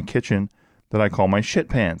equipment in my kitchen that I call my shit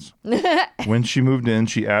pans. When she moved in,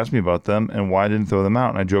 she asked me about them and why I didn't throw them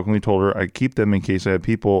out. And I jokingly told her I keep them in case I have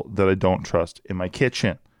people that I don't trust in my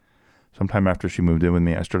kitchen. Sometime after she moved in with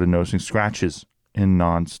me, I started noticing scratches in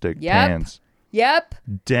non-stick pans. Yep.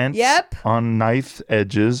 Dents on knife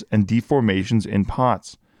edges and deformations in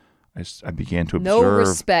pots. I began to observe. No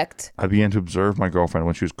respect. I began to observe my girlfriend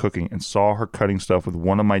when she was cooking and saw her cutting stuff with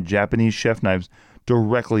one of my Japanese chef knives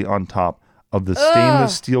directly on top of the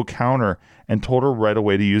stainless steel counter and told her right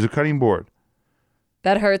away to use a cutting board.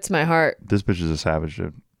 That hurts my heart. This bitch is a savage,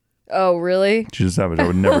 dude. Oh, really? She's a savage. I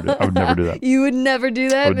would never do that. You would never do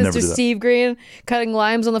that, Mr. Steve Green? Cutting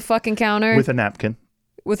limes on the fucking counter? With a napkin.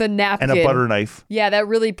 With a napkin. And a butter knife. Yeah, that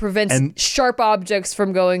really prevents sharp objects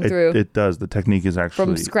from going through. It does. The technique is actually...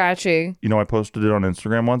 From scratching. You know, I posted it on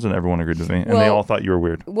Instagram once and everyone agreed with me. And they all thought you were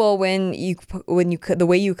weird. Well, when you cut, the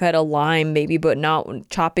way you cut a lime, maybe, but not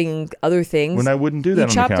chopping other things. When I wouldn't do that on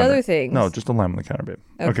the counter. You chopped other things. No, just a lime on the counter, babe.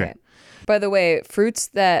 Okay. By the way, fruits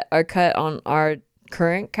that are cut on our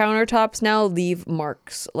current countertops now leave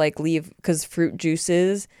marks, because fruit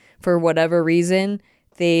juices, for whatever reason,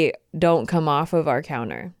 they don't come off of our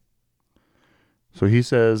counter. So he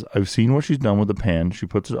says, I've seen what she's done with the pan. She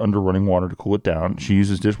puts it under running water to cool it down. She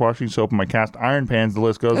uses dishwashing soap in my cast iron pans. The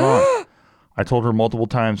list goes on. I told her multiple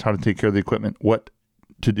times how to take care of the equipment, what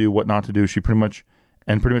to do, what not to do. She pretty much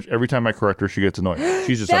every time I correct her, she gets annoyed.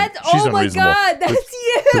 She's just she's unreasonable. Oh my God, that's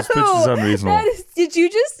you. This bitch is unreasonable. Did you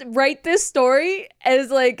just write this story as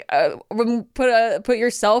put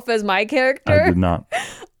yourself as my character? I did not.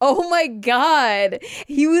 Oh my God.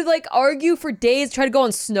 He would argue for days, try to go on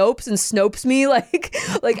Snopes and Snopes me like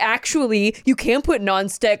actually you can't put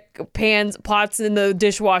non-stick pots in the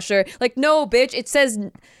dishwasher. No, bitch, it says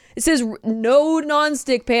no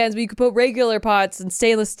non-stick pans, but you could put regular pots and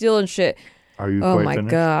stainless steel and shit. Are you Oh quite my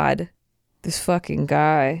finished? God. This fucking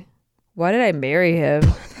guy. Why did I marry him?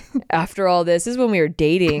 After all this is when we were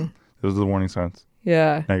dating. Those are the warning signs.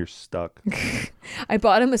 Yeah. Now you're stuck. I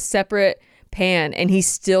bought him a separate pan and he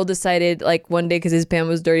still decided one day because his pan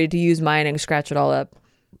was dirty to use mine and scratch it all up.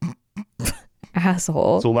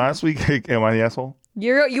 Asshole. So last week, am I the asshole?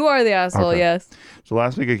 You are the asshole, Okay. yes. So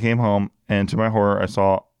last week I came home and to my horror, I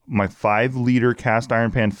saw my 5-liter cast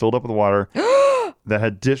iron pan filled up with water that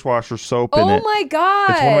had dishwasher soap in it. Oh my God.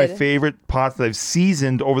 It's one of my favorite pots that I've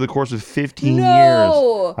seasoned over the course of 15 No.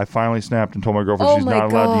 years. I finally snapped and told my girlfriend Oh she's my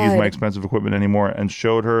not allowed to use God. my expensive equipment anymore and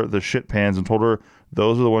showed her the shit pans and told her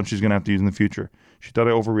those are the ones she's going to have to use in the future. She thought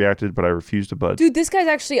I overreacted, but I refused to budge. Dude, this guy's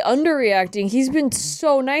actually underreacting. He's been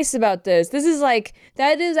so nice about this. This is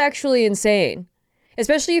that is actually insane.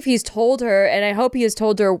 Especially if he's told her, and I hope he has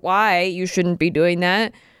told her why you shouldn't be doing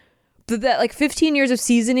that. But that 15 years of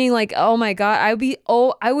seasoning, oh my God, I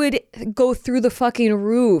would go through the fucking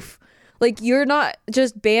roof. You're not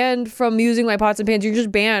just banned from using my pots and pans. You're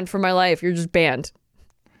just banned from my life. You're just banned.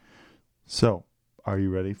 So, are you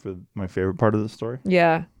ready for my favorite part of the story?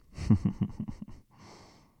 Yeah.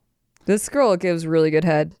 This girl gives really good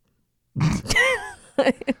head. My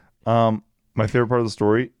favorite part of the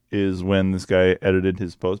story is when this guy edited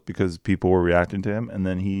his post because people were reacting to him, and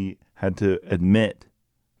then he had to admit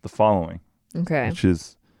the following, Okay. which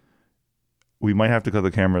is we might have to cut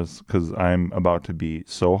the cameras because I'm about to be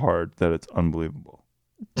so hard that it's unbelievable.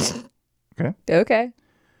 Okay.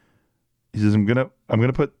 He says, I'm gonna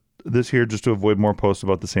put this here just to avoid more posts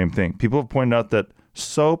about the same thing. People have pointed out that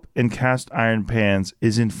soap in cast iron pans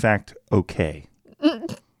is in fact okay.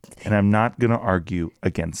 And I'm not gonna argue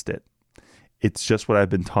against it. It's just what I've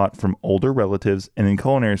been taught from older relatives and in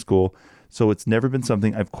culinary school, so it's never been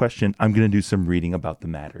something I've questioned. I'm gonna do some reading about the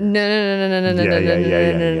matter.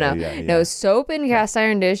 No, soap in cast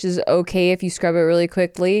iron dish is okay if you scrub it really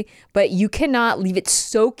quickly, but you cannot leave it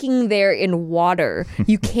soaking there in water.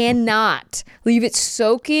 You cannot leave it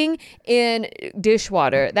soaking in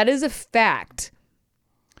dishwater. That is a fact.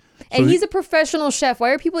 And he's a professional chef.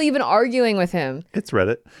 Why are people even arguing with him? It's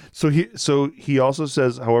Reddit. So he also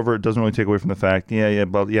says, however, it doesn't really take away from the fact,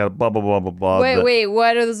 blah blah blah blah blah. Wait,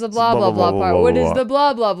 what is the blah blah blah part? What is the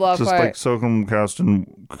blah blah blah part? Just like soaking cast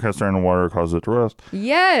iron in water causes it to rust.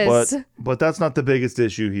 Yes. But that's not the biggest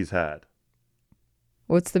issue he's had.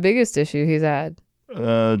 What's the biggest issue he's had?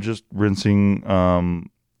 Just rinsing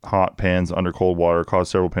hot pans under cold water cause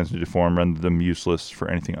several pans to deform, render them useless for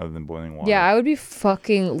anything other than boiling water. Yeah, I would be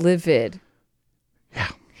fucking livid. Yeah.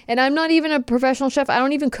 And I'm not even a professional chef. I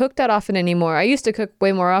don't even cook that often anymore. I used to cook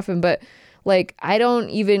way more often, but like I don't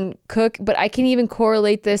even cook, but I can even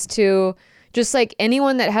correlate this to just like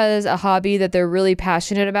anyone that has a hobby that they're really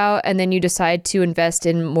passionate about, and then you decide to invest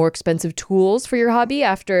in more expensive tools for your hobby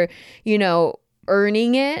after,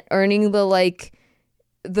 earning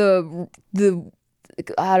the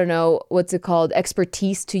I don't know, what's it called,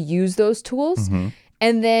 expertise to use those tools. Mm-hmm.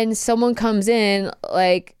 And then someone comes in,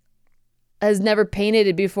 like, has never painted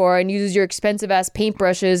it before and uses your expensive ass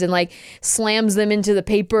paintbrushes and like slams them into the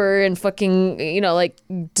paper and fucking,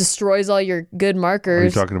 destroys all your good markers. Are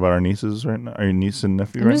you talking about our nieces right now? Are your niece and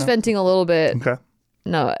nephew I'm right just now? venting a little bit. Okay.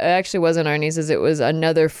 No, it actually wasn't our nieces. It was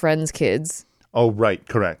another friend's kids. Oh, right.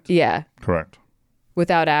 Correct. Yeah. Correct.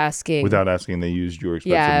 Without asking, they used your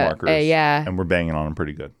expensive markers. Yeah. And we're banging on them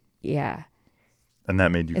pretty good. Yeah. And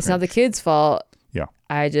that made you It's cringe. not the kids' fault. Yeah.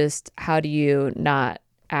 How do you not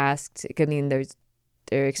ask? I mean, they're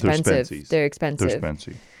expensive. They're expensive. They're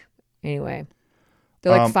expensive. Anyway,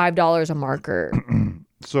 they're like $5 a marker.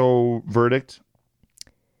 So, verdict?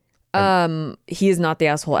 He is not the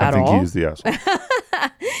asshole at all. I think he is the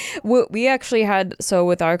asshole. We actually had,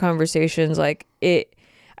 with our conversations,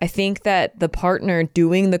 I think that the partner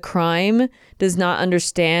doing the crime does not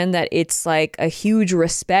understand that it's like a huge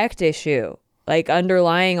respect issue, like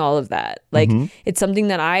underlying all of that. Like it's something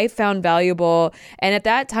that I found valuable. And at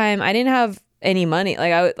that time I didn't have any money.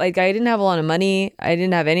 I didn't have a lot of money. I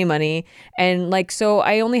didn't have any money. And so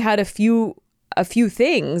I only had a few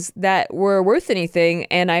things that were worth anything.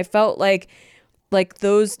 And I felt like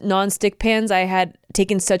those nonstick pans I had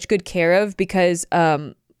taken such good care of because,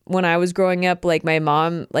 when I was growing up, my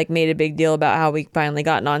mom made a big deal about how we finally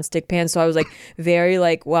got nonstick pans. So I was very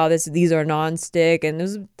wow, these are nonstick. And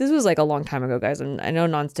this was a long time ago, guys. And I know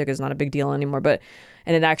nonstick is not a big deal anymore,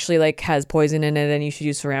 and it actually has poison in it and you should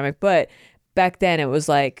use ceramic. But back then it was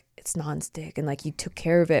it's nonstick and you took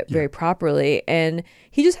care of it very properly. And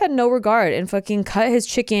he just had no regard and fucking cut his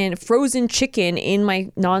frozen chicken in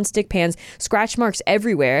my nonstick pans, scratch marks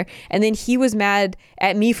everywhere. And then he was mad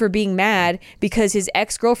at me for being mad because his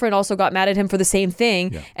ex-girlfriend also got mad at him for the same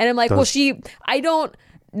thing. Yeah. And I'm like, I don't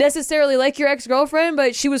necessarily like your ex-girlfriend,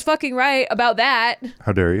 but she was fucking right about that.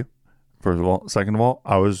 How dare you? First of all. Second of all,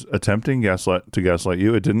 I was attempting to gaslight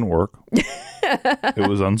you. It didn't work. It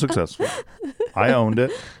was unsuccessful. I owned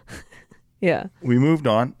it. Yeah. We moved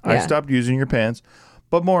on. Yeah. I stopped using your pans.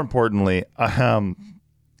 But more importantly,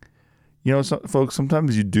 folks,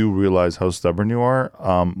 sometimes you do realize how stubborn you are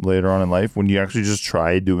later on in life when you actually just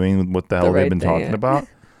try doing what the hell they've been talking about.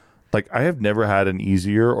 I have never had an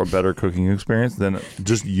easier or better cooking experience than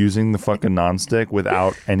just using the fucking nonstick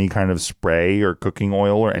without any kind of spray or cooking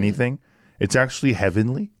oil or anything. It's actually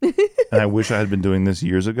heavenly. And I wish I had been doing this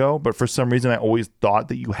years ago. But for some reason, I always thought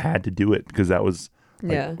that you had to do it because that was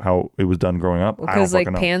how it was done growing up. Because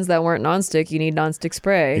pans that weren't nonstick, you need nonstick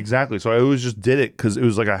spray. Exactly. So I always just did it because it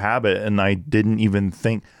was a habit. And I didn't even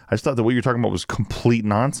think. I just thought that what you're talking about was complete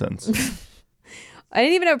nonsense. I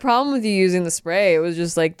didn't even have a problem with you using the spray. It was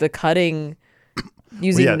just the cutting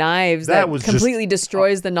using knives that completely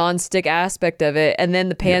destroys the nonstick aspect of it. And then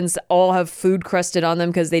the pans all have food crusted on them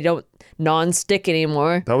because they don't non-stick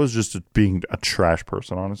anymore. That was just being a trash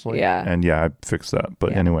person, honestly. Yeah. And I fixed that.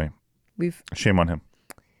 But anyway, shame on him.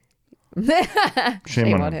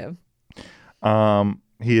 Shame on him.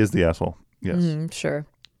 He is the asshole. Yes. Sure.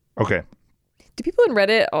 Okay. Do people in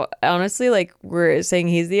Reddit honestly were saying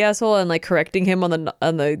he's the asshole and correcting him on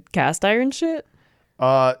the cast iron shit?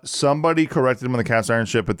 Somebody corrected him on the cast iron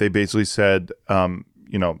shit, but they basically said,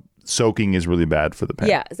 soaking is really bad for the pan.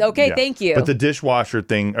 Yeah. Okay. Thank you. But the dishwasher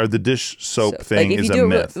thing or the dish soap thing like if is you a do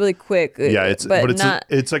myth. it really quick. Yeah, it's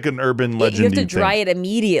like an urban legend. You have to dry it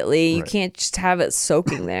immediately. You Right. can't just have it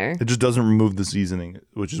soaking there. It just doesn't remove the seasoning,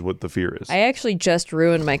 which is what the fear is. I actually just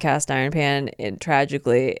ruined my cast iron pan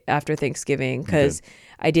tragically after Thanksgiving because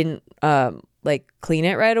I didn't clean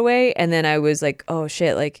it right away, and then I was like, oh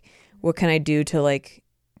shit, like what can I do to like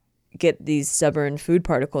get these stubborn food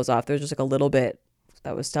particles off? There's just like a little bit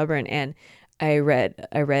that was stubborn, and I read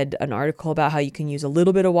an article about how you can use a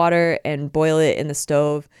little bit of water and boil it in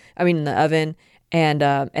the oven, and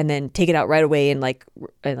then take it out right away and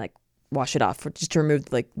wash it off just to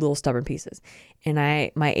remove like little stubborn pieces. And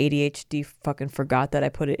my ADHD fucking forgot that I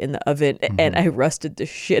put it in the oven, and I rusted the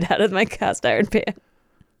shit out of my cast iron pan.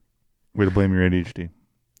 Way to blame your ADHD.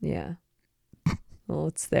 Yeah. Well,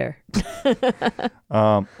 it's there.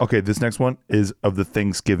 Okay, this next one is of the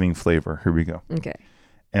Thanksgiving flavor. Here we go. Okay.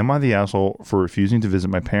 Am I the asshole for refusing to visit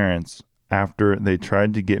my parents after they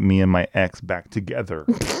tried to get me and my ex back together?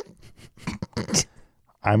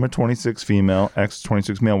 I'm a 26 female, ex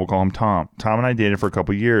 26 male. We'll call him Tom. Tom and I dated for a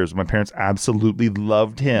couple years. My parents absolutely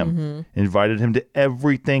loved him, invited him to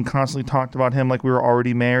everything, constantly talked about him like we were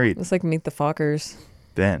already married. It's like Meet the Fockers.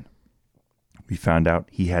 Then we found out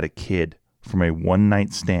he had a kid from a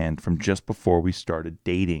one-night stand from just before we started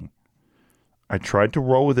dating. I tried to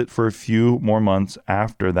roll with it for a few more months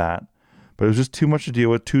after that, but it was just too much to deal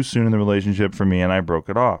with too soon in the relationship for me, and I broke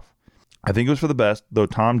it off. I think it was for the best, though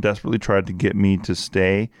Tom desperately tried to get me to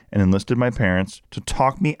stay and enlisted my parents to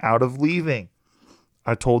talk me out of leaving.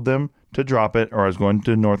 I told them to drop it or I was going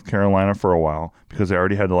to North Carolina for a while because I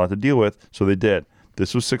already had a lot to deal with, so they did.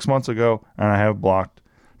 This was 6 months ago, and I have blocked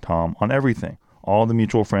Tom on everything. All the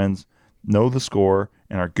mutual friends know the score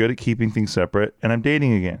and are good at keeping things separate, and I'm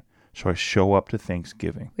dating again. So I show up to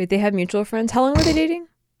Thanksgiving. Wait, they had mutual friends? How long were they dating?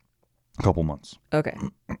 A couple months. Okay.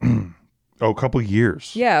 A couple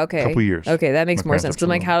years. Yeah, okay. Couple years. Okay, that makes My more parents sense. Because I'm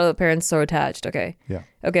like, absolutely- how are the parents so attached? Okay. Yeah.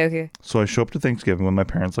 Okay. So I show up to Thanksgiving with my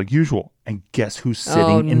parents like usual. And guess who's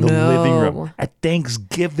sitting in the living room at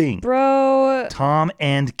Thanksgiving? Bro. Tom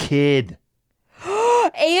and kid.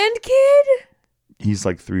 And kid? He's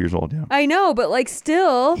like 3 years old, yeah. I know, but like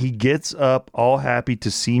still. He gets up all happy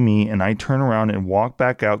to see me, and I turn around and walk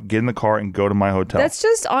back out, get in the car, and go to my hotel. That's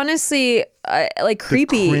just honestly like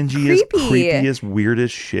creepy. The cringiest, creepiest,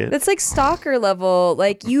 weirdest shit. That's like stalker level.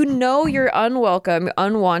 Like, you know, you're unwelcome,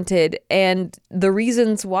 unwanted, and the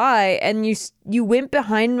reasons why. And you went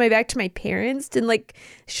behind my back to my parents and like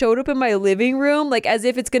showed up in my living room, like as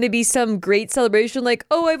if it's going to be some great celebration. Like,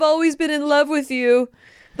 oh, I've always been in love with you.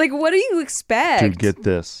 Like, what do you expect? Dude, get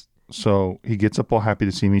this. So he gets up all happy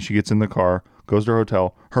to see me. She gets in the car, goes to her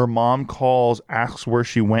hotel. Her mom calls, asks where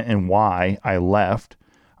she went and why I left.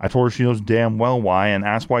 I told her she knows damn well why and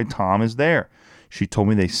asked why Tom is there. She told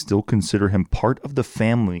me they still consider him part of the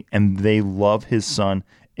family and they love his son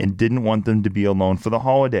and didn't want them to be alone for the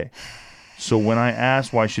holiday. So when I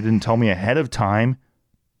asked why she didn't tell me ahead of time,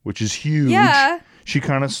 which is huge, she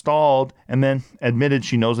kind of stalled and then admitted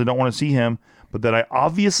she knows I don't want to see him, but that I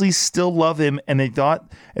obviously still love him, and they thought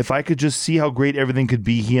if I could just see how great everything could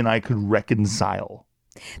be, he and I could reconcile.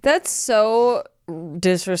 That's so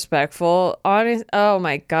disrespectful. Honest. Oh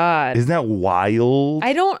my God. Isn't that wild?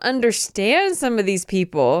 I don't understand some of these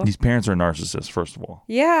people. These parents are narcissists, first of all.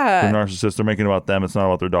 Yeah. They're narcissists. They're making it about them. It's not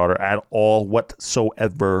about their daughter at all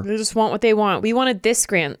whatsoever. They just want what they want. We wanted this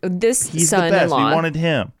He's the son-in-law. best. We wanted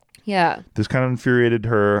him. Yeah. This kind of infuriated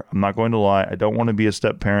her. I'm not going to lie. I don't want to be a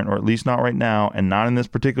step parent, or at least not right now, and not in this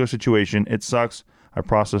particular situation. It sucks. I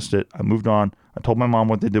processed it. I moved on. I told my mom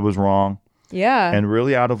what they did was wrong Yeah. and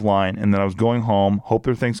really out of line. And then I was going home. Hope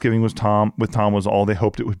their Thanksgiving was Tom was all they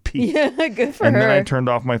hoped it would be. Yeah, good for And her. then I turned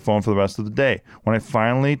off my phone for the rest of the day. When I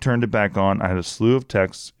finally turned it back on, I had a slew of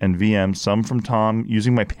texts and VMs, some from Tom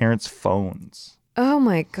using my parents' phones. Oh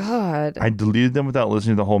my God. I deleted them without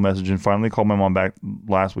listening to the whole message and finally called my mom back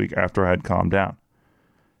last week after I had calmed down.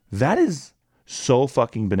 That is so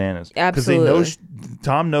fucking bananas. Absolutely. Because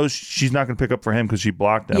Tom knows she's not going to pick up for him because she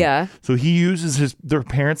blocked him. Yeah. So he uses their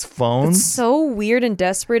parents' phones. It's so weird and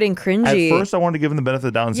desperate and cringy. At first, I wanted to give him the benefit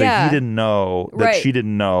of the doubt and say Yeah. he didn't know that Right. she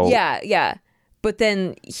didn't know. Yeah. But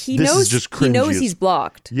then he This is knows just he knows cringy he's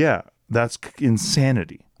blocked. Yeah, that's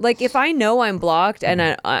insanity. Like, if I know I'm blocked and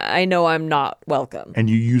I know I'm not welcome. And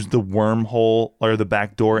you use the wormhole or the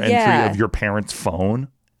backdoor entry Yeah. of your parents' phone.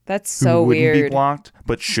 That's Who so wouldn't be weird. blocked,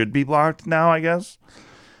 but should be blocked now, I guess.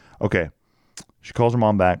 Okay. She calls her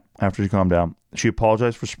mom back after she calmed down. She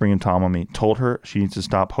apologized for springing Tom on me. Told her she needs to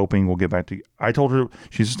stop hoping we'll get back together. I told her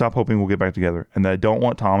she needs to stop hoping we'll get back together and that I don't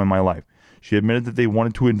want Tom in my life. She admitted that they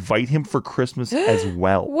wanted to invite him for Christmas as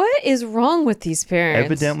well. What is wrong with these parents?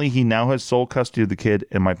 Evidently, he now has sole custody of the kid,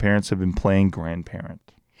 and my parents have been playing grandparent.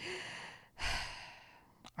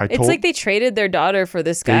 It's like they traded their daughter for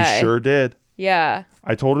this guy. They sure did. Yeah.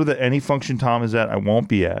 I told her that any function Tom is at, I won't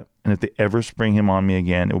be at. And if they ever spring him on me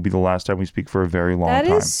again, it will be the last time we speak for a very long time.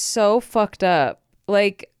 That is so fucked up.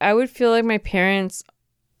 Like, I would feel like my parents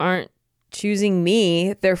aren't choosing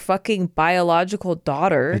me, their fucking biological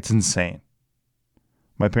daughter. It's insane.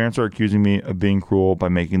 My parents are accusing me of being cruel by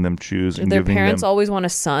making them choose and their giving parents them... always want a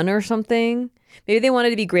son or something. Maybe they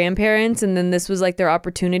wanted to be grandparents and then this was like their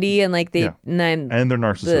opportunity and like they... Yeah. And then and they're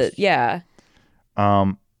narcissists. Yeah.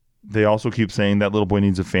 They also keep saying that little boy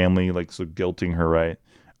needs a family, like so guilting her, right?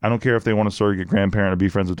 I don't care if they want a surrogate grandparent or be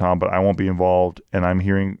friends with Tom, but I won't be involved. And I'm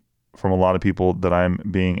hearing from a lot of people that I'm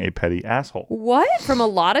being a petty asshole. What? From a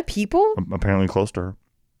lot of people? I'm apparently close to her.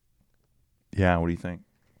 Yeah, what do you think?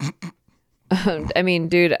 I mean,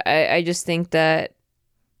 dude, I just think that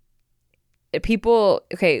people,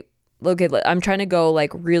 okay, look at, I'm trying to go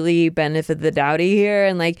like really benefit the doubty here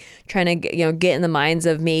and like trying to get in the minds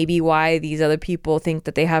of maybe why these other people think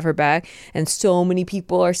that they have her back and so many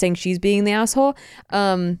people are saying she's being the asshole.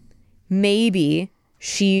 Maybe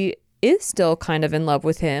she is still kind of in love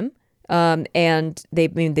with him. And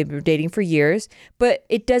they've been dating for years, but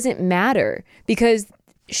it doesn't matter because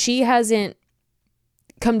she hasn't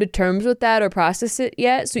come to terms with that or process it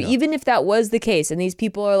yet. So even if that was the case and these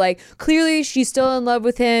people are like, clearly she's still in love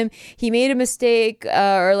with him, he made a mistake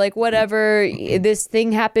or like whatever, this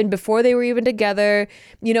thing happened before they were even together.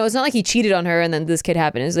 It's not like he cheated on her and then this kid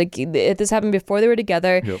happened. It's like this happened before they were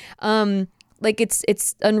together. Yep. Like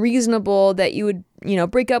it's unreasonable that you would,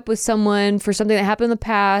 break up with someone for something that happened in the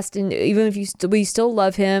past. And even if we still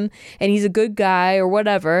love him and he's a good guy or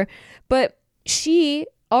whatever, but she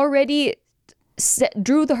already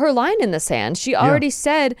drew her line in the sand. She already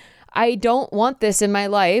said, I don't want this in my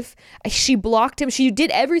life. She blocked him. She did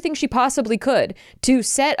everything she possibly could to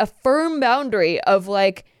set a firm boundary of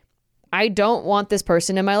like, I don't want this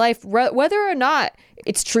person in my life, whether or not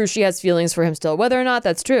it's true she has feelings for him still, whether or not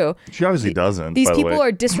that's true. She obviously doesn't. These people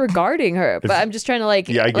are disregarding her, but I'm just trying to like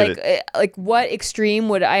what extreme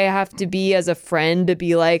would I have to be as a friend to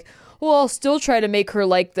be like, well, I'll still try to make her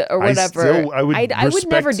like the or whatever. I would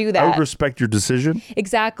never do that. I would respect your decision.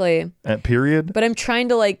 Exactly. Period. But I'm trying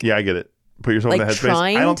to like. Yeah, I get it. Put yourself in the headspace.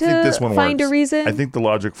 I don't think this one find works. a reason. I think the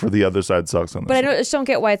logic for the other side sucks on this. But I just don't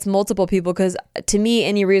get why it's multiple people because to me,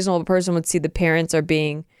 any reasonable person would see the parents are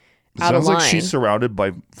being out of line. Sounds like she's surrounded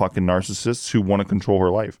by fucking narcissists who want to control her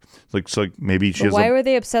life. So maybe she has. Why were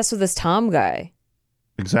they obsessed with this Tom guy?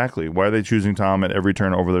 Exactly. Why are they choosing Tom at every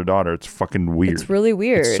turn over their daughter? It's fucking weird. It's really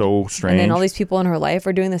weird. It's so strange. And then all these people in her life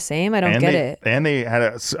are doing the same. I don't get it. And they had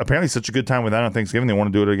apparently such a good time with that on Thanksgiving. They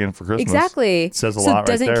want to do it again for Christmas. Exactly. It says a lot right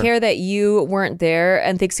there. So doesn't care that you weren't there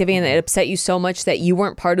on Thanksgiving and it upset you so much that you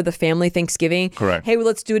weren't part of the family Thanksgiving. Correct. Hey, well,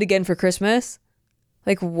 let's do it again for Christmas.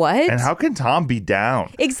 Like what? And how can Tom be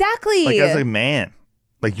down? Exactly. Like as a man.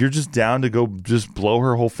 Like you're just down to go just blow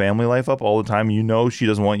her whole family life up all the time. She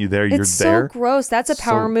doesn't want you there. You're there. It's so gross. That's a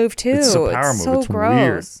power move too. It's a power move. So it's gross.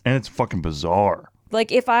 Weird. And it's fucking bizarre.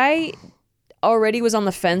 Like if I already was on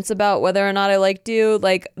the fence about whether or not I liked you,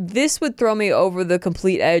 like this would throw me over the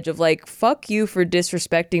complete edge of like, fuck you for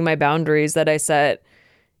disrespecting my boundaries that I set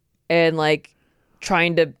and like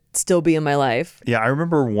trying to still be in my life. Yeah, I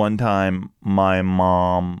remember one time my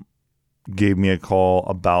mom gave me a call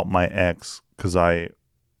about my ex because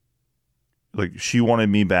she wanted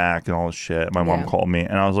me back and all this shit. My mom called me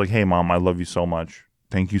and I was like, hey, Mom, I love you so much.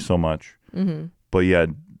 Thank you so much. Mm-hmm. But yeah,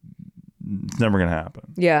 it's never going to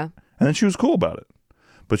happen. Yeah. And then she was cool about it.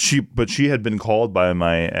 But she had been called by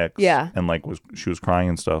my ex. Yeah. And she was crying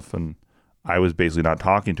and stuff. And I was basically not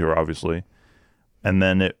talking to her, obviously. And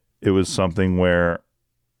then it was something where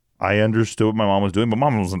I understood what my mom was doing, but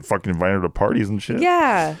Mom wasn't fucking inviting her to parties and shit.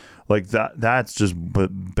 Yeah. Like that's just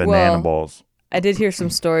banana balls. I did hear some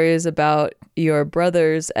stories about your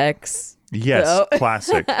brother's ex. Yes,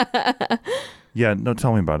 classic. Yeah, no,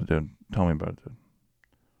 tell me about it, dude. Tell me about it, dude.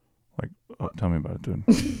 Tell me about it, dude.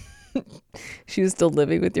 She was still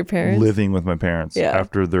living with your parents? Living with my parents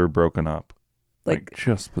after they're broken up. Like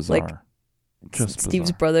just bizarre. Just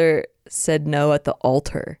Steve's bizarre. brother said no at the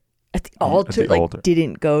altar. At the altar,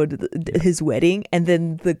 didn't go to his wedding, and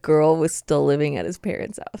then the girl was still living at his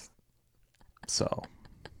parents' house. So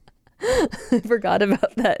I forgot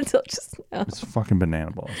about that until just now. It's fucking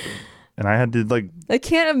banana balls, dude. And I had to I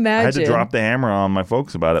can't I imagine. had to drop the hammer on my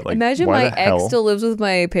folks about it. Like, Imagine why my the hell? ex still lives with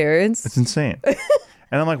my parents. It's insane.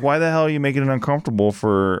 And I'm like, why the hell are you making it uncomfortable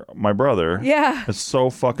for my brother? Yeah. It's so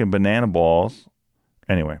fucking banana balls.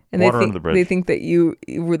 Anyway, And water under the bridge. they think that you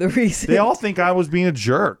were the reason. They all think I was being a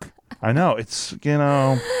jerk. I know. It's,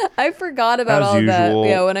 I forgot about As all that. usual.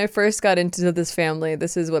 Yeah, when I first got into this family,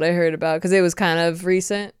 this is what I heard about because it was kind of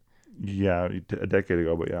recent. yeah, a decade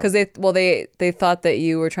ago, but yeah. Because they thought that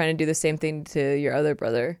you were trying to do the same thing to your other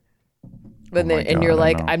brother, but my and you're God, I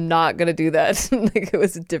like, know. I'm not gonna do that. Like it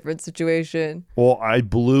was a different situation. Well, I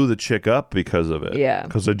blew the chick up because of it. Yeah.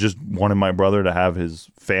 Because I just wanted my brother to have his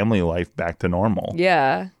family life back to normal.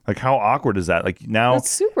 Yeah, Like, how awkward is that? Like, now, that's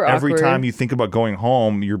super every awkward. time you think about going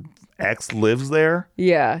home, your ex lives there,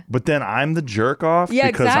 Yeah, but then I'm the jerk off Yeah,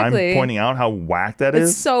 because exactly. I'm pointing out how whack that it's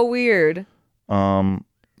is. so weird.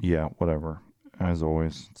 Yeah, whatever. As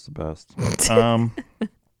always, it's the best.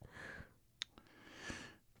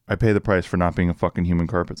 I pay the price for not being a fucking human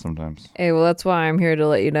carpet sometimes. Hey, well, that's why I'm here to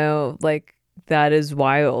let you know, like, that is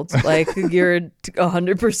wild. Like, you're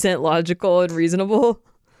 100% logical and reasonable.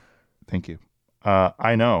 Thank you.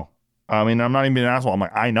 I know. I mean, I'm not even being an asshole. I'm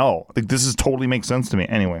like, I know. Like, this is totally makes sense to me.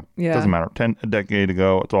 Anyway, Yeah. doesn't matter. A decade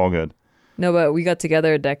ago, it's all good. No, but we got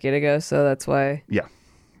together a decade ago, so that's why Yeah,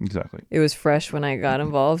 exactly. it was fresh when I got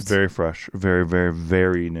involved. Very fresh. Very, very,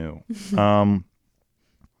 very new.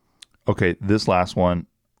 Okay, this last one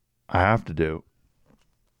I have to do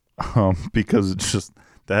because it's just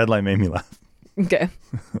the headline made me laugh. Okay.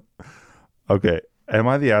 Okay, am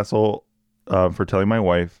I the asshole for telling my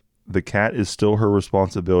wife the cat is still her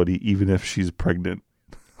responsibility even if she's pregnant?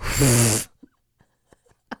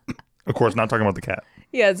 Of course, not talking about the cat,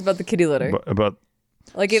 Yeah, it's about the kitty litter. but about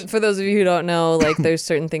Like, for those of you who don't know, like, there's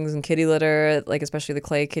certain things in kitty litter, like, especially the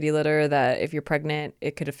clay kitty litter, that if you're pregnant,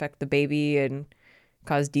 it could affect the baby and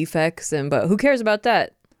cause defects. But who cares about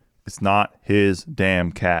that? it's not his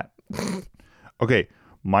damn cat. Okay,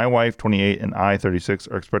 my wife, 28, and I, 36,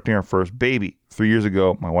 are expecting our first baby. 3 years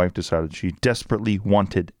ago, my wife decided she desperately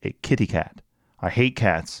wanted a kitty cat. I hate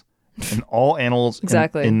cats and all animals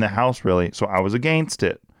Exactly. in the house, really, so I was against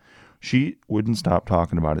it. She wouldn't stop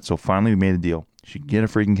talking about it, so finally we made a deal. She'd get a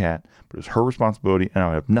freaking cat, but it was her responsibility, and I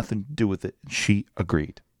would have nothing to do with it. She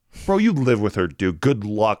agreed. Bro, you live with her, dude. Good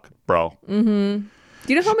luck, bro. Do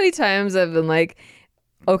you know how many times I've been like,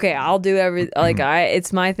 okay, I'll do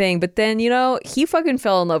it's my thing. But then, he fucking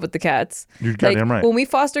fell in love with the cats. You're Like, goddamn right. when we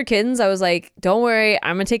foster kittens, I was like, don't worry,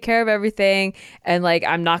 I'm going to take care of everything. And, like,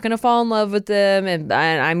 I'm not going to fall in love with them. And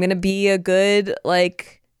I'm going to be a good,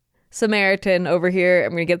 like, Samaritan over here. I'm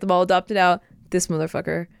going to get them all adopted out. This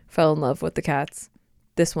motherfucker fell in love with the cats.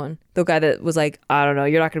 This one. The guy that was like, I don't know,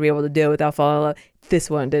 you're not going to be able to do it without falling in love. This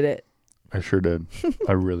one did it. I sure did.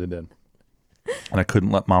 I really did. And I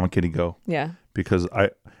couldn't let Mama Kitty go. Yeah. Because I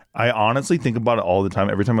honestly think about it all the time.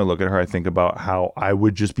 Every time I look at her, I think about how I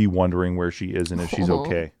would just be wondering where she is and if she's Aw.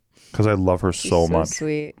 okay. Because I love her so much.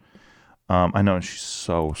 Sweet. I know, and she's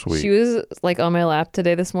so sweet. She was like on my lap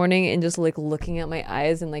today this morning and just like looking at my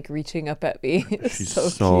eyes and like reaching up at me. It's She's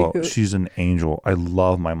so cute. she's an angel. I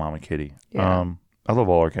love my Mama Kitty. Yeah. I love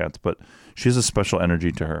all our cats, but she has a special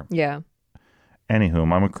energy to her. Yeah. Anywho,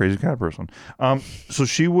 I'm a crazy cat person. So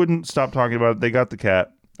she wouldn't stop talking about it. They got the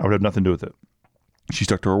cat. I would have nothing to do with it. She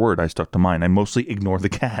stuck to her word. I stuck to mine. I mostly ignore the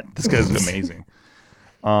cat. This guy's amazing.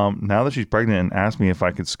 Now that she's pregnant and asked me if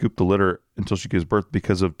I could scoop the litter until she gives birth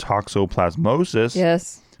because of toxoplasmosis.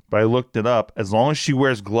 Yes. But I looked it up. As long as she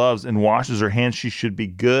wears gloves and washes her hands, she should be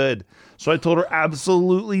good. So I told her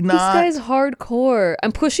absolutely not. This guy's hardcore.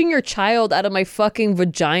 I'm pushing your child out of my fucking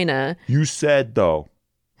vagina. You said though.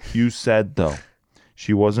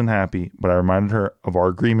 She wasn't happy, but I reminded her of our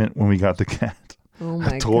agreement when we got the cat. Oh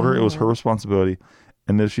my I told her it was her responsibility,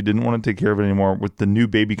 and that if she didn't want to take care of it anymore, with the new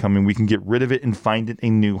baby coming, we can get rid of it and find it a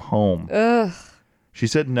new home. Ugh. She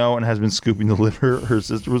said no and has been scooping the litter. Her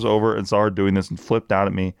sister was over and saw her doing this and flipped out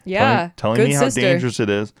at me, Yeah, telling good me how sister. dangerous it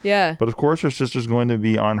is. Yeah. But of course, her sister's going to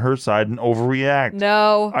be on her side and overreact.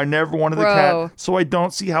 No. I never wanted the Bro. cat, so I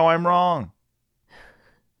don't see how I'm wrong.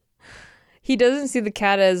 He doesn't see the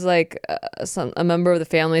cat as like a member of the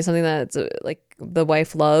family, something that's like the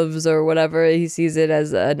wife loves or whatever. He sees it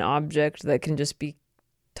as an object that can just be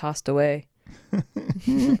tossed away.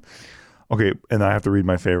 Okay, and I have to read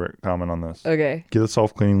my favorite comment on this. Okay. Get a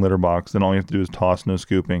self-cleaning litter box, then all you have to do is toss, no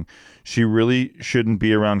scooping. She really shouldn't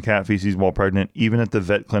be around cat feces while pregnant, even at the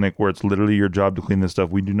vet clinic where it's literally your job to clean this stuff.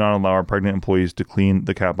 We do not allow our pregnant employees to clean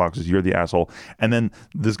the cat boxes. You're the asshole. And then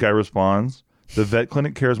this guy responds, the vet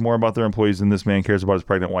clinic cares more about their employees than this man cares about his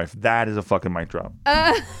pregnant wife. That is a fucking mic drop.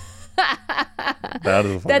 That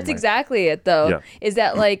is a fucking That's mic. exactly it, though. Yeah. Is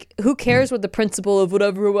that like, who cares what the principle of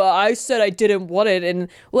whatever, well, I said I didn't want it, and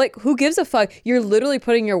like, who gives a fuck? You're literally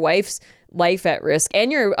putting your wife's life at risk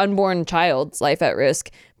and your unborn child's life at risk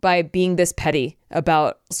by being this petty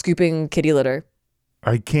about scooping kitty litter.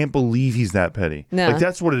 I can't believe he's that petty. No. Like,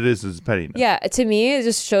 that's what it is pettiness. Yeah, to me, it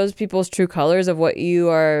just shows people's true colors of what you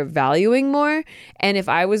are valuing more. And if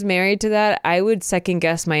I was married to that, I would second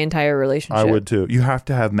guess my entire relationship. I would too. You have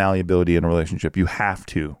to have malleability in a relationship. You have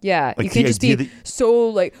to. Yeah, Like, you can't the just be idea so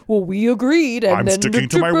like, well, we agreed. And I'm then sticking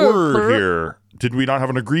to my word here. Did we not have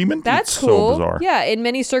an agreement? That's It's cool. So bizarre. Yeah, in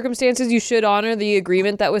many circumstances, you should honor the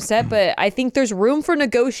agreement that was set, but I think there's room for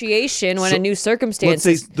negotiation when So, a new circumstance.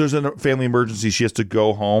 Let's say there's a family emergency. She has to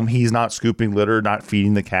go home. He's not scooping litter, not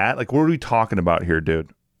feeding the cat. Like, what are we talking about here, dude?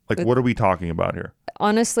 Like, what are we talking about here?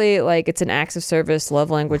 Honestly, like, it's an acts of service, love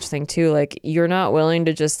language thing too. Like, you're not willing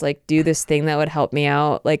to just like do this thing that would help me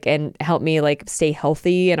out, like, and help me like stay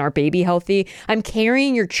healthy and our baby healthy. I'm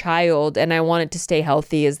carrying your child, and I want it to stay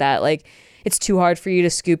healthy. Is that like? It's too hard for you to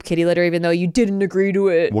scoop kitty litter even though you didn't agree to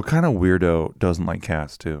it. What kind of weirdo doesn't like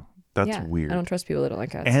cats too? That's Yeah, weird. I don't trust people that don't like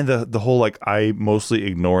cats. And the whole like I mostly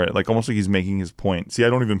ignore it, like almost like he's making his point. See, I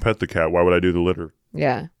don't even pet the cat. Why would I do the litter?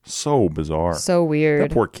 Yeah. So bizarre. So weird.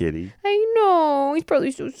 That poor kitty. I know. He's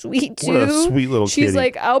probably so sweet too. What a sweet little She's kitty.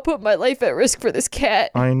 like, I'll put my life at risk for this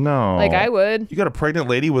cat. I know. Like I would. You got a pregnant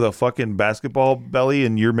lady with a fucking basketball belly,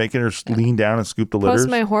 and you're making her lean down and scoop the litters. Plus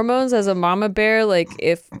my hormones as a mama bear, like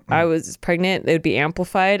if I was pregnant, it would be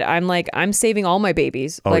amplified. I'm like, I'm saving all my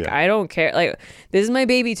babies. Oh, like yeah. I don't care. Like this is my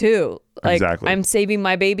baby too. Like Exactly. I'm saving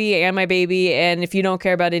my baby and my baby. And if you don't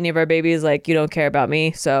care about any of our babies, like you don't care about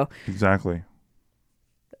me. So Exactly.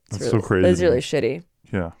 That's really, so crazy. That's to me. really shitty.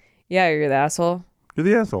 Yeah. Yeah, you're the asshole. You're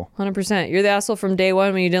the asshole. 100%. You're the asshole from day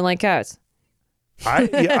one when you didn't like cats.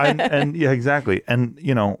 And yeah, exactly. And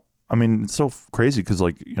you know, I mean, it's so crazy because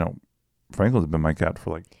like you know, Franklin's been my cat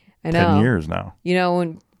for like I know. 10 years now. You know,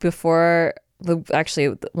 when before actually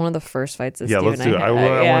one of the first fights that Yeah, Steve let's and do it. I I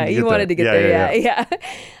had, wanted to you get wanted to get there. there,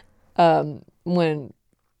 yeah. When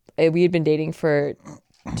we had been dating for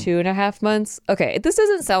 2.5 months. Okay, this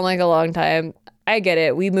doesn't sound like a long time. I get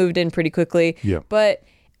it. We moved in pretty quickly. Yeah. But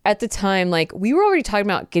at the time, like we were already talking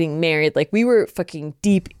about getting married. Like we were fucking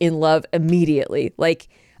deep in love immediately. Like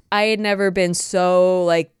I had never been so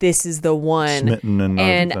like this is the one. Smitten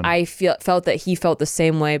and everything. I felt that he felt the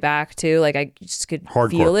same way back too. Like I just could Hardcore.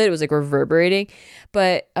 feel it. It was like reverberating.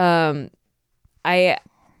 But I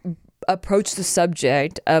approached the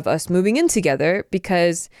subject of us moving in together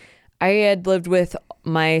because I had lived with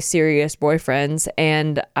my serious boyfriends,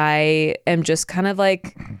 and I am just kind of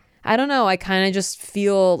like, I don't know, I kind of just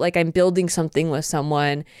feel like I'm building something with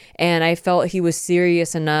someone, and I felt he was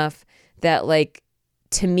serious enough that like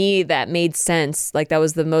to me that made sense. Like that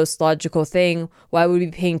was the most logical thing. Why would we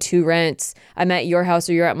be paying 2 rents? I'm at your house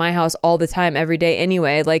or you're at my house all the time every day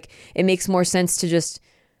anyway. Like it makes more sense to just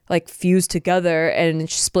like fuse together and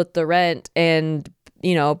split the rent and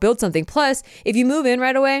you know, build something. Plus, if you move in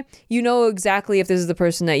right away, you know exactly if this is the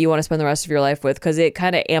person that you want to spend the rest of your life with because it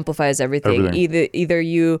kind of amplifies everything. Either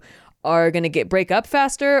you are going to break up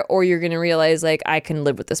faster or you're going to realize like I can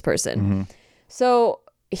live with this person. Mm-hmm. So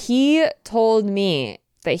he told me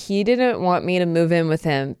that he didn't want me to move in with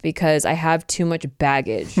him because I have too much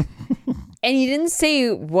baggage. And he didn't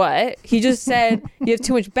say what. He just said, you have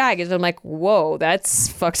too much baggage. I'm like, whoa, that's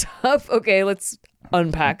fucked up. Okay, let's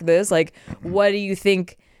unpack this. Like, what do you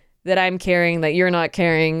think that I'm carrying that you're not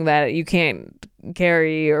carrying that you can't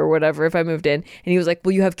carry or whatever if I moved in? And he was like,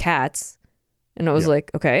 well, you have cats. And I was like,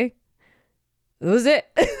 okay. That was it.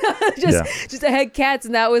 just I had cats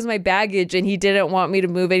and that was my baggage. And he didn't want me to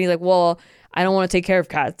move in. He's like, well, I don't want to take care of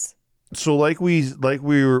cats. So like we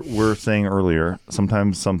were saying earlier,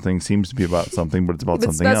 sometimes something seems to be about something, but it's about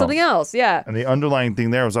something else. Something else, yeah. And the underlying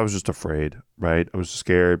thing there was I was just afraid, right? I was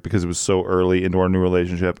scared because it was so early into our new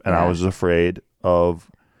relationship, and I was afraid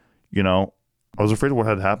of, you know, I was afraid of what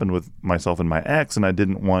had happened with myself and my ex, and I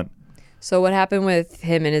didn't want. So what happened with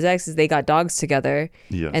him and his ex is they got dogs together.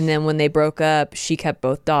 Yes. And then when they broke up, she kept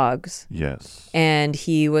both dogs. Yes. And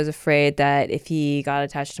he was afraid that if he got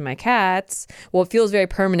attached to my cats, well, it feels very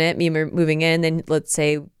permanent, me moving in. Then let's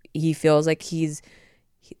say he feels like he's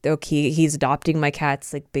adopting my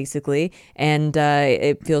cats, like basically, and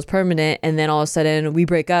it feels permanent. And then all of a sudden we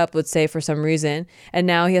break up, let's say for some reason, and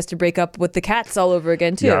now he has to break up with the cats all over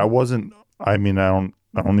again too. Yeah,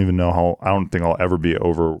 I don't even know how. I don't think I'll ever be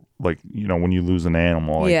over, like, you know, when you lose an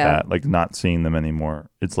animal like that, like not seeing them anymore.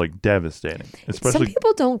 It's like devastating. Especially some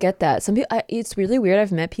people don't get that. Some people, it's really weird.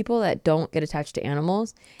 I've met people that don't get attached to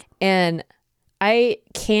animals, and I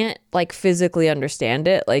can't like physically understand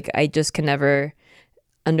it. Like I just can never.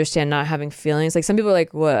 understand not having feelings. Like some people are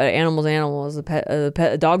like, what, an animal's an animal,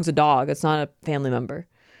 a dog's a dog. It's not a family member.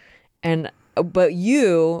 But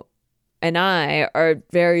you and I are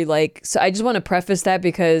very like, so I just want to preface that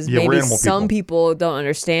because Yeah, we're maybe animal some people don't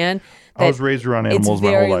understand that I was raised around animals it's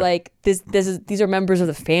my very whole life. like these are members of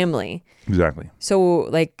the family. Exactly. So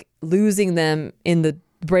like losing them in the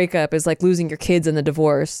breakup is like losing your kids in the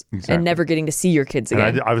divorce Exactly. and never getting to see your kids And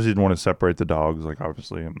again. I obviously didn't want to separate the dogs. Like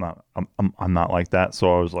obviously, I'm not like that.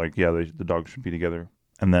 So I was like, yeah, the dogs should be together.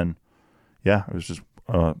 And then, yeah, it was just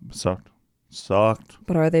sucked.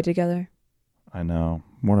 But are they together? I know.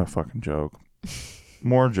 What a fucking joke.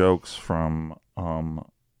 More jokes from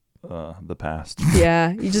the past.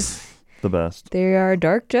 Yeah, you just The best. they are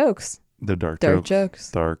dark jokes. The dark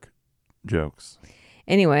jokes. Dark jokes.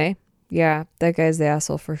 Anyway, yeah, that guy's the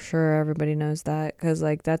asshole for sure. Everybody knows that because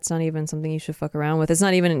like that's not even something you should fuck around with. It's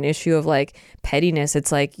not even an issue of like pettiness.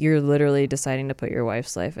 It's like you're literally deciding to put your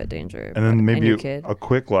wife's life at danger. And then maybe your kid. a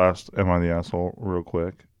quick last, am I the asshole, real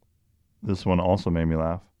quick. This one also made me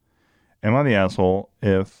laugh. Am I the asshole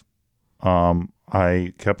if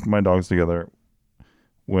I kept my dogs together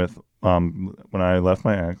with when I left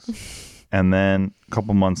my ex, and then a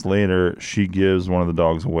couple months later she gives one of the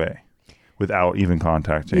dogs away without even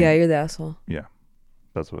contacting? Yeah, you're the asshole. Yeah,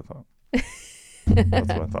 that's what I thought. That's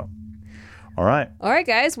what I thought. All right,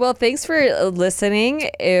 guys. Well, thanks for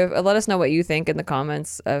listening. Let us know what you think in the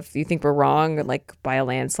comments. If you think we're wrong, like by a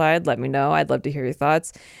landslide, let me know. I'd love to hear your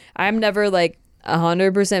thoughts. I'm never like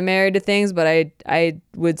 100% married to things, but I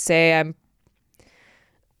would say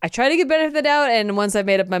I try to get benefit of the doubt, and once I've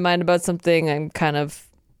made up my mind about something, I'm kind of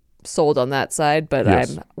sold on that side. But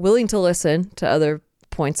Yes. I'm willing to listen to other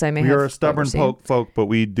points I may we have. are a stubborn overseen. folk, but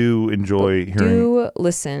we do enjoy hearing Do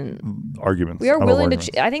listen. arguments. We are I love willing arguments.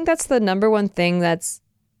 to. I think that's the number one thing that's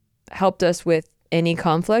helped us with any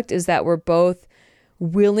conflict is that we're both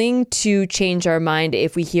willing to change our mind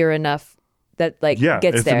if we hear enough that like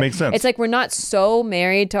gets if there. it makes sense. It's like we're not so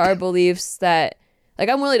married to our beliefs that like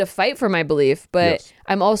I'm willing to fight for my belief, but Yes.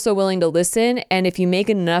 I'm also willing to listen. And if you make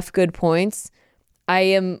enough good points, I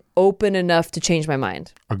am open enough to change my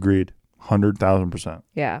mind. Agreed. 100,000%.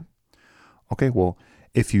 Yeah. Okay, well,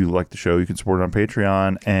 if you like the show, you can support it on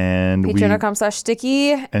Patreon, and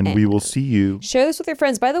Patreon.com/sticky. we will see you. Share this with your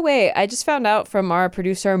friends. By the way, I just found out from our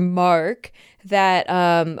producer, Mark, that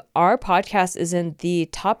our podcast is in the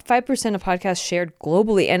top 5% of podcasts shared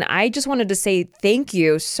globally. And I just wanted to say thank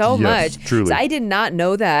you so Yes, much. truly. So I did not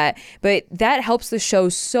know that, but that helps the show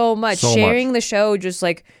so much. So Sharing much. the show just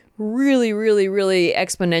like really, really, really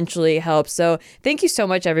exponentially helps. So thank you so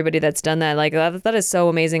much, everybody that's done that. Like that is so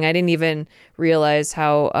amazing. I didn't even realize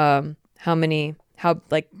how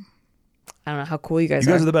like, I don't know how cool you guys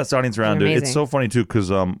You guys are. are the best audience around, You're dude. It's amazing. so funny too,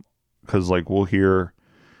 because like we'll hear,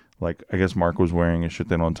 like I guess Mark was wearing a shit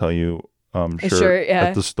they don't tell you shirt shirt, yeah.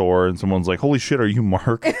 at the store, and someone's like, "Holy shit, are you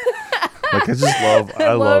Mark?" Like I just love,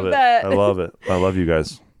 I love it. that. I love it. I love you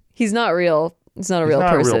guys. He's not real. It's not a He's real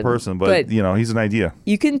not person. a real person, but you know, he's an idea.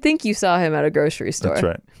 You can think you saw him at a grocery store. That's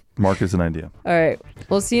right. Mark is an idea. All right.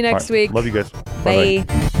 We'll see you next All right. week. Love you guys. Bye.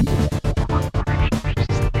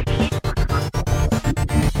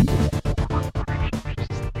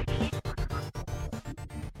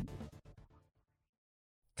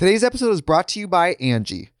 Today's episode is brought to you by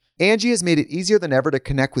Angie. Angie has made it easier than ever to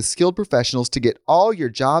connect with skilled professionals to get all your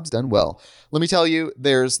jobs done well. Let me tell you,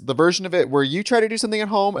 there's the version of it where you try to do something at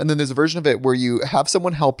home, and then there's a version of it where you have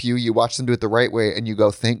someone help you, you watch them do it the right way, and you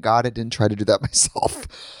go, thank God I didn't try to do that myself.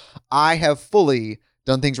 I have fully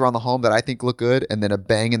done things around the home that I think look good, and then a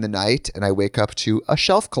bang in the night, and I wake up to a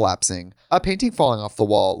shelf collapsing, a painting falling off the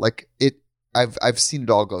wall. Like I've seen it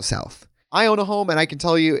all go south. I own a home, and I can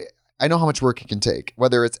tell you, I know how much work it can take.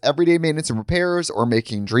 Whether it's everyday maintenance and repairs or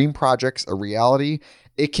making dream projects a reality,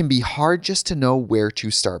 it can be hard just to know where to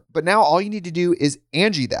start. But now all you need to do is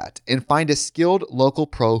Angie that and find a skilled local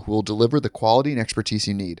pro who will deliver the quality and expertise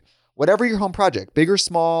you need. Whatever your home project, big or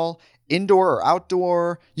small, indoor or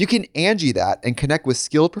outdoor, you can Angie that and connect with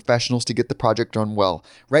skilled professionals to get the project done well.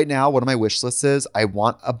 Right now, one of my wish lists is I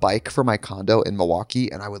want a bike for my condo in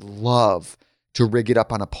Milwaukee, and I would love to rig it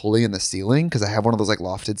up on a pulley in the ceiling because I have one of those like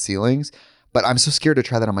lofted ceilings, but I'm so scared to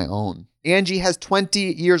try that on my own. Angie has 20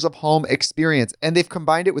 years of home experience, and they've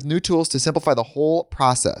combined it with new tools to simplify the whole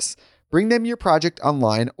process. Bring them your project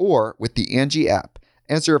online or with the Angie app.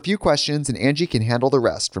 Answer a few questions and Angie can handle the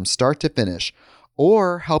rest from start to finish,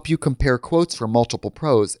 or help you compare quotes from multiple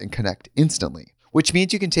pros and connect instantly, which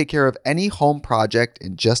means you can take care of any home project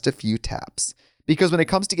in just a few taps. Because when it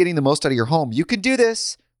comes to getting the most out of your home, you can do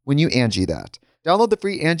this when you Angie that. Download the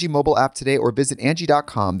free Angie mobile app today or visit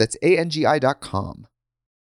Angie.com. That's ANGI.com.